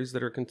stories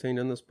that are contained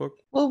in this book?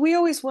 Well, we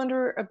always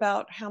wonder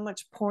about how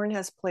much porn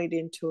has played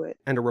into it.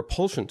 And a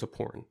repulsion to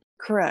porn.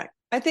 Correct.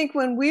 I think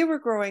when we were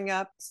growing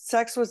up,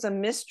 sex was a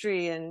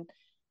mystery and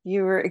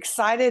you were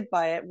excited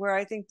by it, where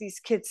I think these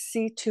kids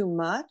see too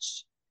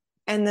much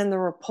and then they're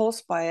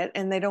repulsed by it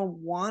and they don't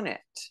want it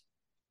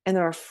and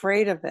they're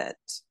afraid of it.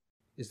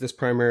 Is this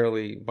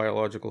primarily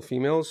biological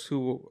females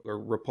who are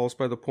repulsed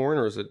by the porn,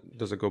 or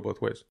does it go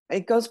both ways?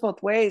 It goes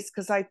both ways,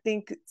 because I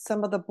think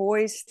some of the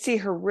boys see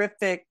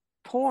horrific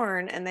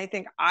porn and they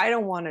think, I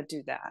don't want to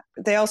do that.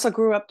 They also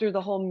grew up through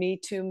the whole Me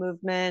Too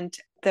movement.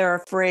 They're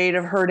afraid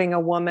of hurting a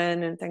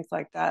woman and things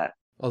like that.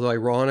 Although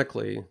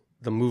ironically,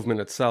 the movement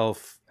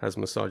itself has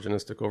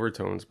misogynistic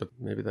overtones, but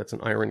maybe that's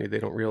an irony they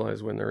don't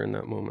realize when they're in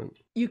that moment.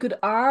 You could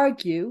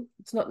argue,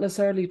 it's not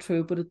necessarily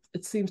true, but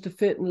it seems to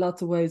fit in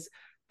lots of ways,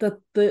 that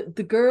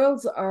the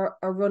girls are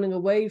running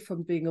away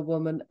from being a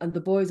woman and the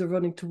boys are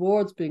running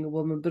towards being a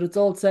woman, but it's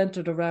all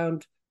centered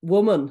around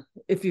woman,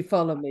 if you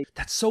follow me.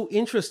 That's so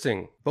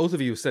interesting. Both of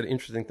you said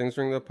interesting things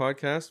during the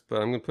podcast, but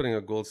I'm putting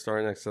a gold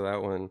star next to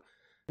that one.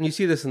 And you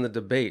see this in the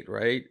debate,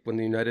 right? When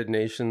the United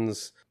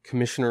Nations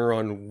Commissioner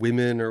on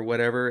Women or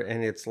whatever,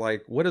 and it's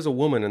like, what is a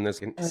woman? And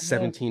there's a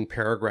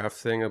 17-paragraph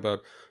thing about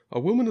a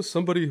woman is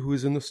somebody who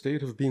is in the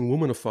state of being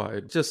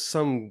womanified. Just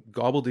some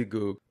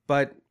gobbledygook.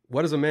 But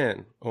What is a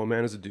man? Oh, a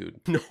man is a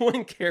dude. No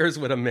one cares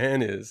what a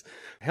man is.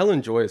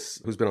 Helen Joyce,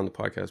 who's been on the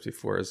podcast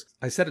before,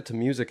 I said it to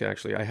music,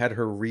 actually. I had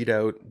her read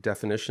out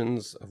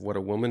definitions of what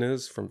a woman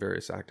is from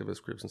various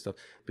activist groups and stuff,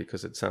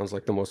 because it sounds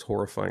like the most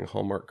horrifying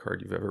Hallmark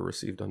card you've ever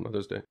received on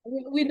Mother's Day.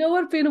 We know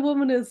what being a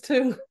woman is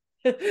too.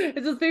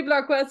 It's just people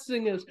are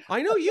questioning it.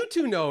 I know you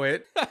two know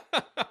it.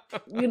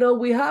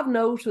 We have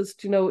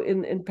noticed,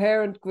 in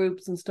parent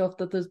groups and stuff,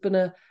 that there's been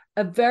a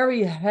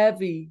very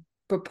heavy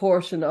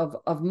proportion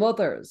of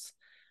mothers.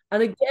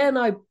 And again,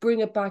 I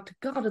bring it back to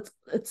God.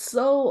 It's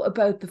so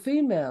about the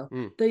female.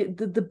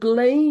 The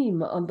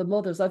blame on the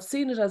mothers. I've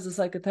seen it as a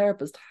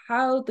psychotherapist,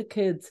 how the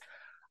kids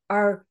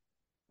are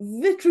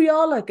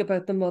vitriolic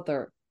about the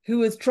mother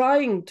who is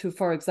trying to,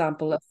 for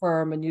example,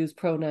 affirm and use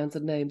pronouns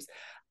and names.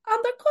 And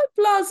they're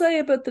quite blasé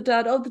about the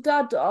dad. Oh, the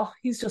dad,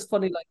 he's just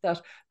funny like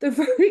that. They're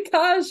very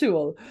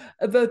casual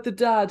about the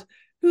dad,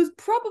 who's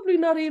probably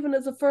not even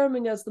as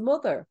affirming as the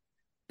mother.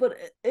 But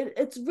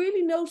it's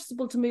really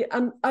noticeable to me,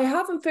 and I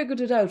haven't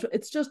figured it out.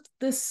 It's just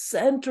this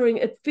centering.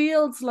 It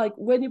feels like,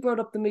 when you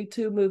brought up the Me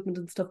Too movement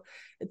and stuff,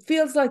 it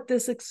feels like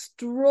this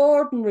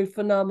extraordinary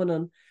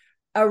phenomenon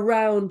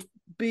around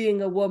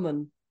being a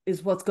woman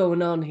is what's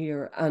going on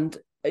here. And,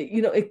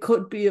 it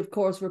could be, of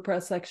course,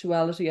 repressed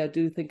sexuality. I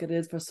do think it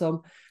is for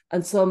some.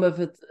 And some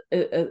of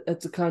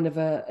it's a kind of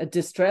a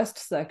distressed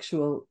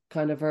sexual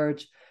kind of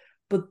urge.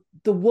 But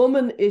the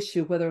woman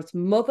issue, whether it's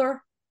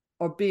mother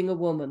or being a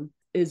woman,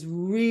 is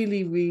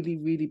really, really,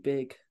 really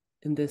big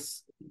in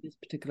this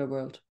particular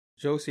world.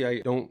 Josie, I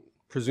don't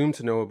presume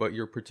to know about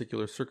your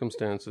particular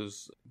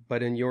circumstances,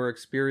 but in your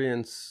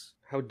experience,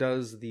 how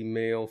does the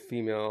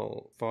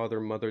male-female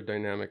father-mother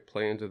dynamic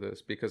play into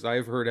this? Because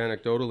I've heard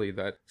anecdotally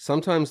that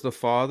sometimes the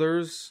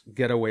fathers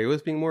get away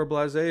with being more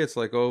blasé. It's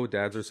like, oh,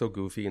 dads are so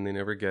goofy and they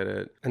never get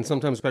it. And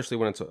sometimes, especially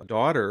when it's a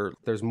daughter,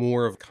 there's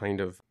more of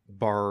kind of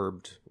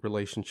barbed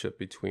relationship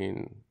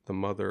between the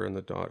mother and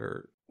the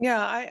daughter.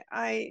 Yeah,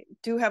 I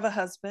do have a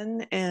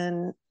husband,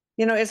 and,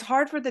 it's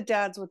hard for the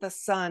dads with a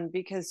son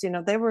because,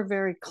 they were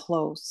very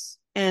close,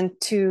 and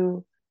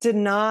to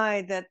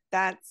deny that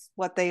that's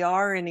what they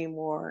are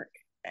anymore,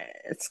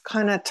 it's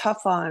kind of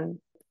tough on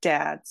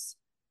dads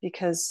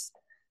because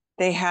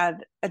they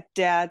had a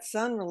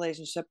dad-son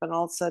relationship, and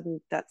all of a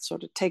sudden that's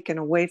sort of taken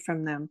away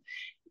from them.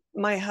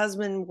 My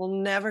husband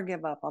will never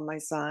give up on my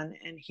son,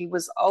 and he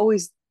was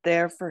always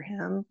there for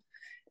him.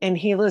 And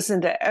he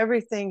listened to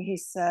everything he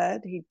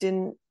said. He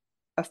didn't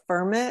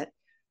affirm it,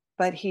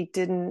 but he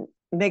didn't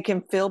make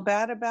him feel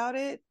bad about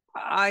it.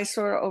 I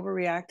sort of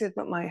overreacted,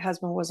 but my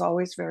husband was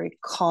always very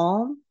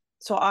calm.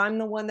 So I'm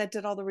the one that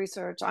did all the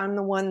research. I'm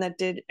the one that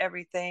did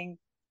everything.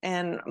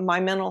 And my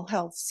mental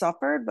health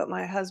suffered, but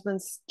my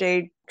husband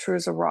stayed true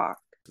as a rock.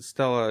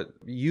 Stella,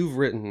 you've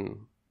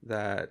written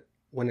that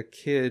when a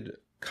kid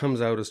comes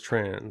out as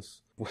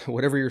trans,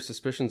 whatever your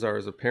suspicions are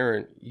as a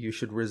parent, you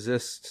should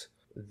resist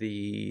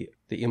the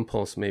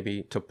impulse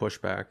maybe to push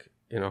back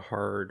in a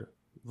hard,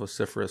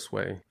 vociferous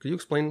way. Could you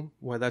explain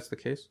why that's the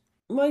case?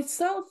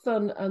 Myself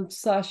and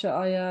Sasha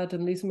Ayad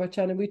and Lisa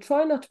Marchani, we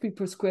try not to be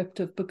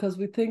prescriptive because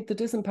we think the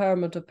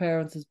disempowerment of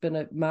parents has been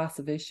a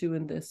massive issue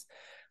in this.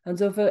 And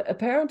so if a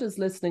parent is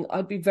listening,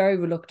 I'd be very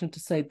reluctant to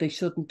say they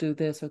shouldn't do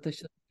this or they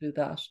shouldn't do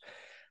that.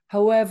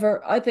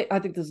 However, I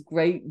think there's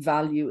great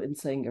value in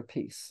saying your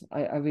piece.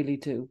 I really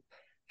do.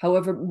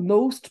 However,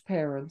 most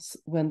parents,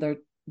 when they're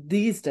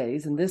these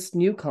days, in this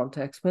new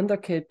context, when their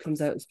kid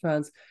comes out as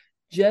trans,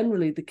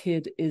 generally the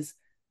kid is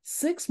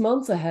 6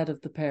 months ahead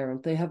of the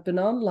parent. They have been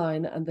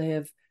online and they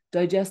have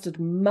digested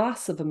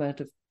massive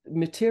amount of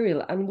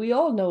material. And we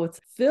all know it's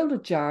filled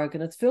with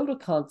jargon, it's filled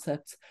with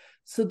concepts.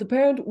 So the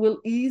parent will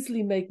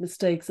easily make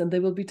mistakes and they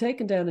will be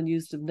taken down and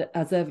used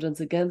as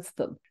evidence against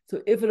them.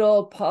 So if at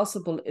all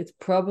possible, it's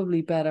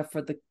probably better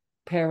for the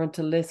parent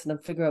to listen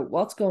and figure out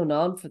what's going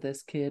on for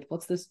this kid.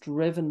 What's this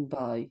driven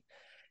by?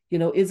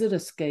 Is it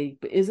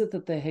escape? Is it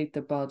that they hate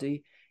their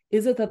body?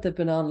 Is it that they've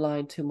been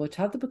online too much?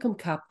 Have they become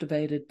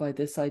captivated by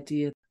this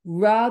idea?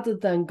 Rather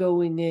than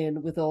going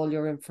in with all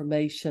your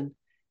information,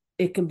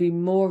 it can be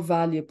more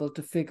valuable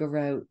to figure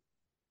out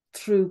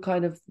through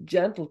kind of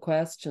gentle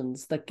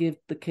questions that give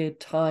the kid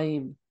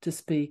time to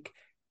speak.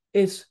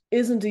 It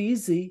isn't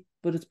easy,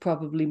 but it's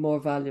probably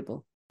more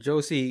valuable.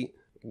 Josie,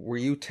 were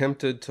you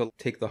tempted to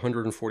take the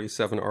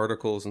 147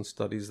 articles and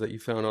studies that you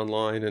found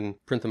online and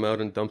print them out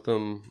and dump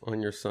them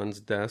on your son's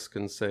desk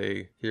and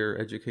say, here,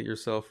 educate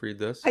yourself, read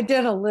this? I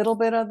did a little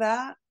bit of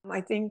that. I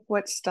think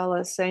what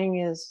Stella is saying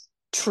is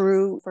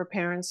true for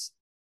parents.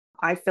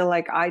 I feel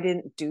like I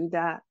didn't do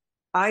that.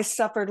 I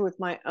suffered with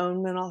my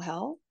own mental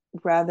health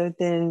rather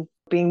than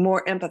being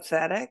more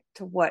empathetic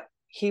to what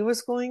he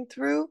was going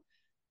through.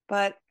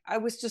 But I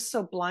was just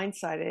so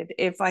blindsided.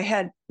 If I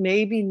had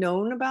maybe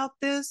known about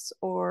this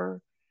or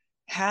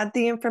had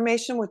the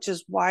information, which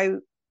is why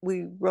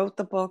we wrote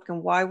the book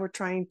and why we're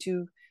trying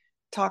to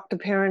talk to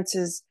parents,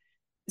 is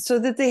so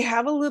that they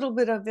have a little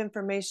bit of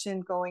information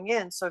going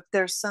in. So if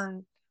their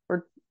son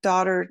or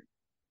daughter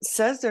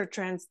says they're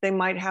trans, they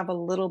might have a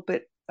little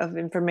bit of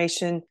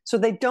information. So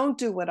they don't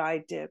do what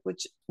I did,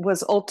 which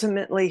was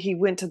ultimately he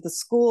went to the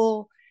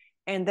school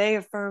and they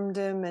affirmed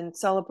him and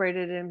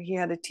celebrated him. He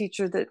had a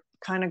teacher that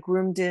kind of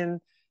groomed him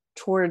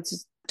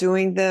towards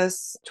doing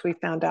this, which we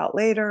found out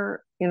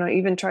later,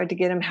 even tried to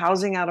get him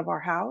housing out of our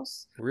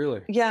house.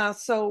 Really? Yeah.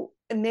 So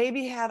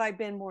maybe had I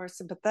been more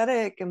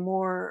sympathetic and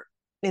more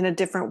in a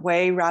different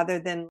way, rather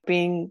than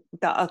being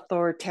the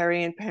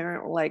authoritarian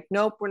parent, like,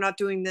 nope, we're not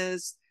doing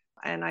this.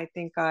 And I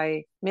think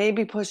I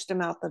maybe pushed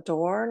him out the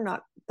door,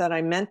 not that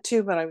I meant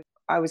to, but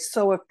I was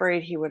so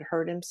afraid he would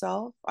hurt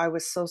himself. I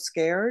was so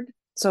scared.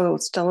 So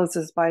Stella's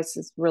advice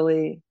is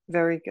really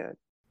very good.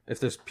 If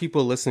there's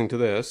people listening to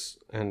this,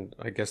 and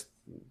I guess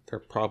there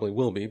probably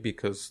will be,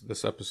 because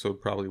this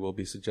episode probably will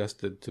be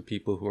suggested to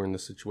people who are in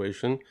this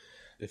situation.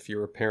 If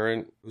you're a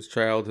parent whose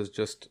child has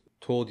just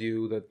told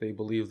you that they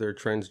believe they're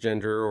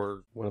transgender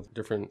or one of the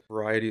different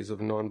varieties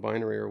of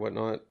non-binary or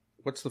whatnot,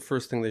 what's the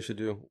first thing they should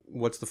do?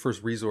 What's the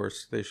first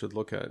resource they should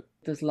look at?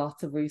 There's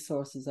lots of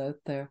resources out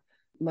there.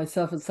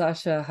 Myself and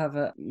Sasha have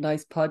a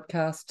nice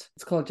podcast.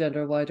 It's called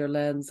Gender Wider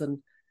Lens, and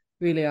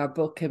really our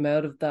book came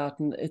out of that,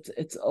 and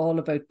it's all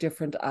about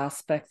different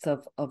aspects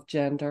of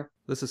gender.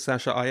 This is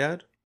Sasha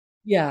Ayad?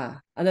 Yeah,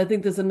 and I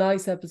think there's a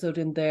nice episode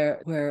in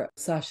there where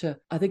Sasha,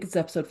 I think it's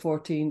episode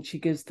 14, she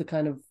gives the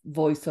kind of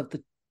voice of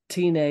the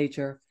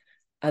teenager,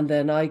 and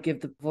then I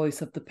give the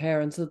voice of the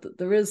parents. So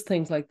there is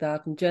things like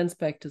that, and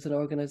GenSpect is an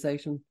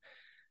organization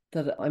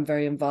that I'm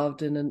very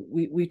involved in, and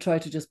we try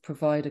to just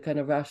provide a kind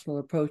of rational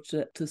approach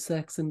to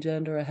sex and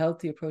gender, a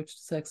healthy approach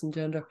to sex and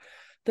gender.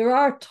 There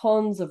are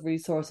tons of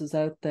resources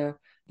out there.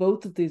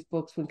 Both of these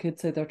books, When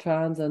Kids Say They're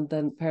Trans and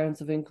then Parents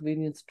of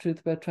Inconvenience,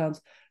 Truth About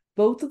Trans,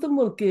 both of them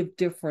will give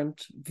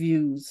different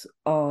views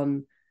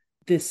on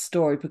this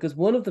story, because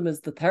one of them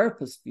is the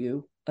therapist's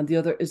view and the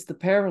other is the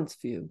parent's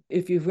view.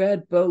 If you've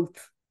read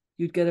both,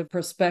 you'd get a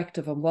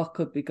perspective on what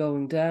could be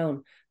going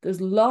down. There's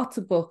lots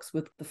of books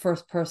with the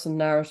first person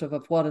narrative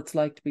of what it's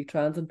like to be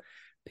trans, and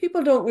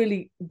people don't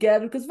really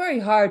get it because it's very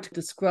hard to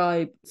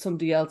describe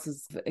somebody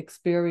else's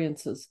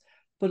experiences.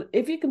 But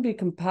if you can be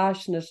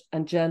compassionate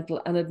and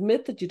gentle and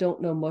admit that you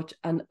don't know much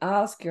and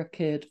ask your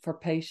kid for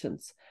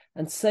patience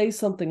and say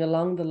something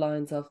along the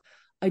lines of,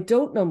 I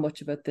don't know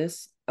much about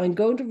this. I'm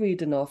going to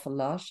read an awful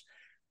lot.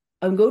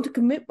 I'm going to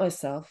commit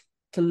myself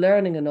to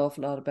learning an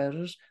awful lot about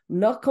it. I'm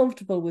not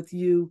comfortable with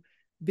you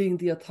being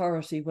the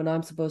authority when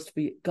I'm supposed to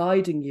be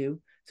guiding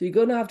you. So you're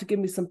going to have to give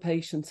me some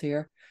patience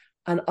here,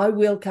 and I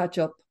will catch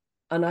up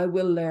and I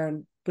will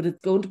learn, but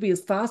it's going to be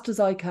as fast as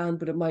I can,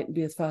 but it mightn't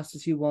be as fast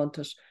as you want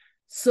it,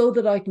 so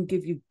that I can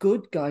give you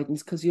good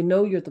guidance, because you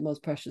know you're the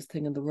most precious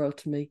thing in the world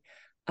to me.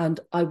 And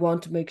I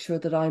want to make sure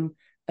that I'm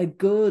a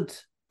good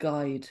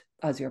guide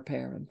as your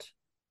parent.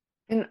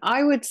 And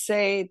I would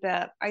say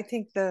that I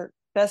think the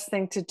best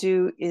thing to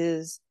do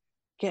is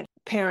get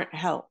parent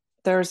help.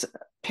 There's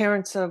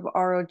parents of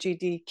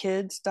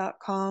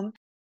rogdkids.com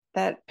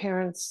that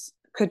parents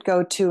could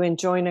go to and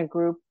join a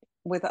group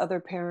with other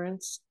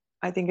parents.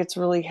 I think it's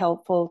really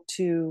helpful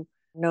to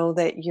know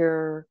that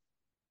you're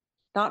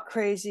not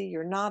crazy,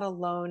 you're not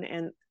alone.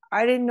 And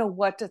I didn't know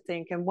what to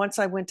think. And once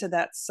I went to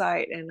that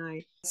site and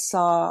I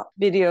saw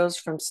videos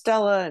from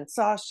Stella and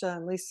Sasha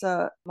and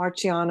Lisa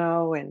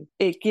Marciano, and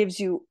it gives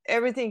you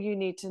everything you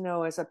need to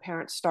know as a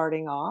parent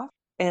starting off.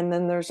 And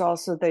then there's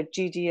also the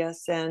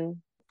GDSN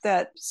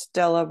that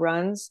Stella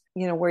runs,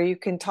 where you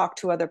can talk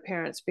to other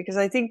parents, because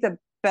I think the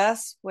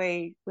best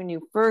way when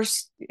you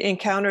first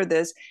encounter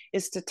this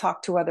is to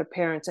talk to other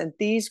parents, and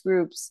these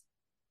groups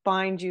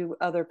find you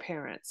other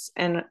parents.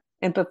 And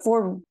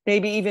before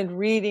maybe even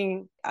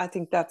reading, I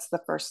think that's the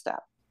first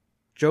step.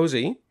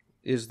 Josie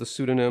is the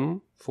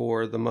pseudonym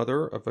for the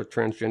mother of a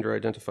transgender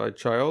identified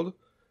child.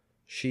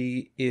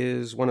 She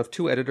is one of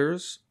 2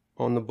 editors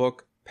on the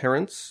book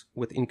Parents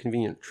with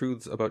Inconvenient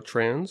Truths About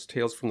Trans,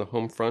 Tales from the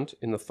Home Front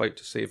in the Fight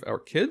to Save Our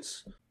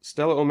Kids.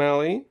 Stella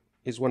O'Malley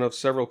is one of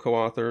several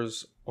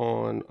co-authors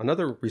on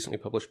another recently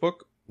published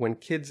book, When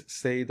Kids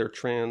Say They're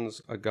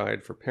Trans, A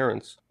Guide for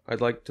Parents. I'd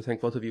like to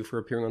thank both of you for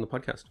appearing on the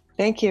podcast.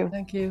 Thank you.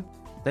 Thank you.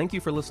 Thank you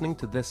for listening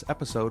to this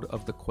episode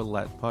of the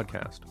Quillette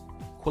podcast.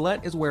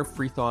 Quillette is where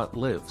free thought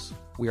lives.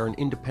 We are an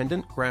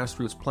independent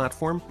grassroots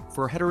platform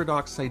for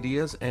heterodox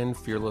ideas and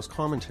fearless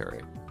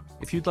commentary.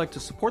 If you'd like to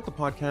support the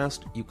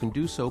podcast, you can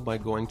do so by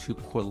going to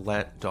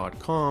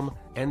quillette.com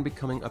and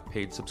becoming a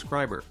paid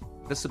subscriber.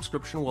 This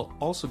subscription will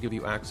also give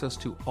you access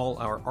to all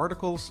our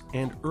articles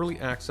and early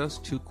access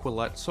to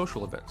Quillette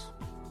social events.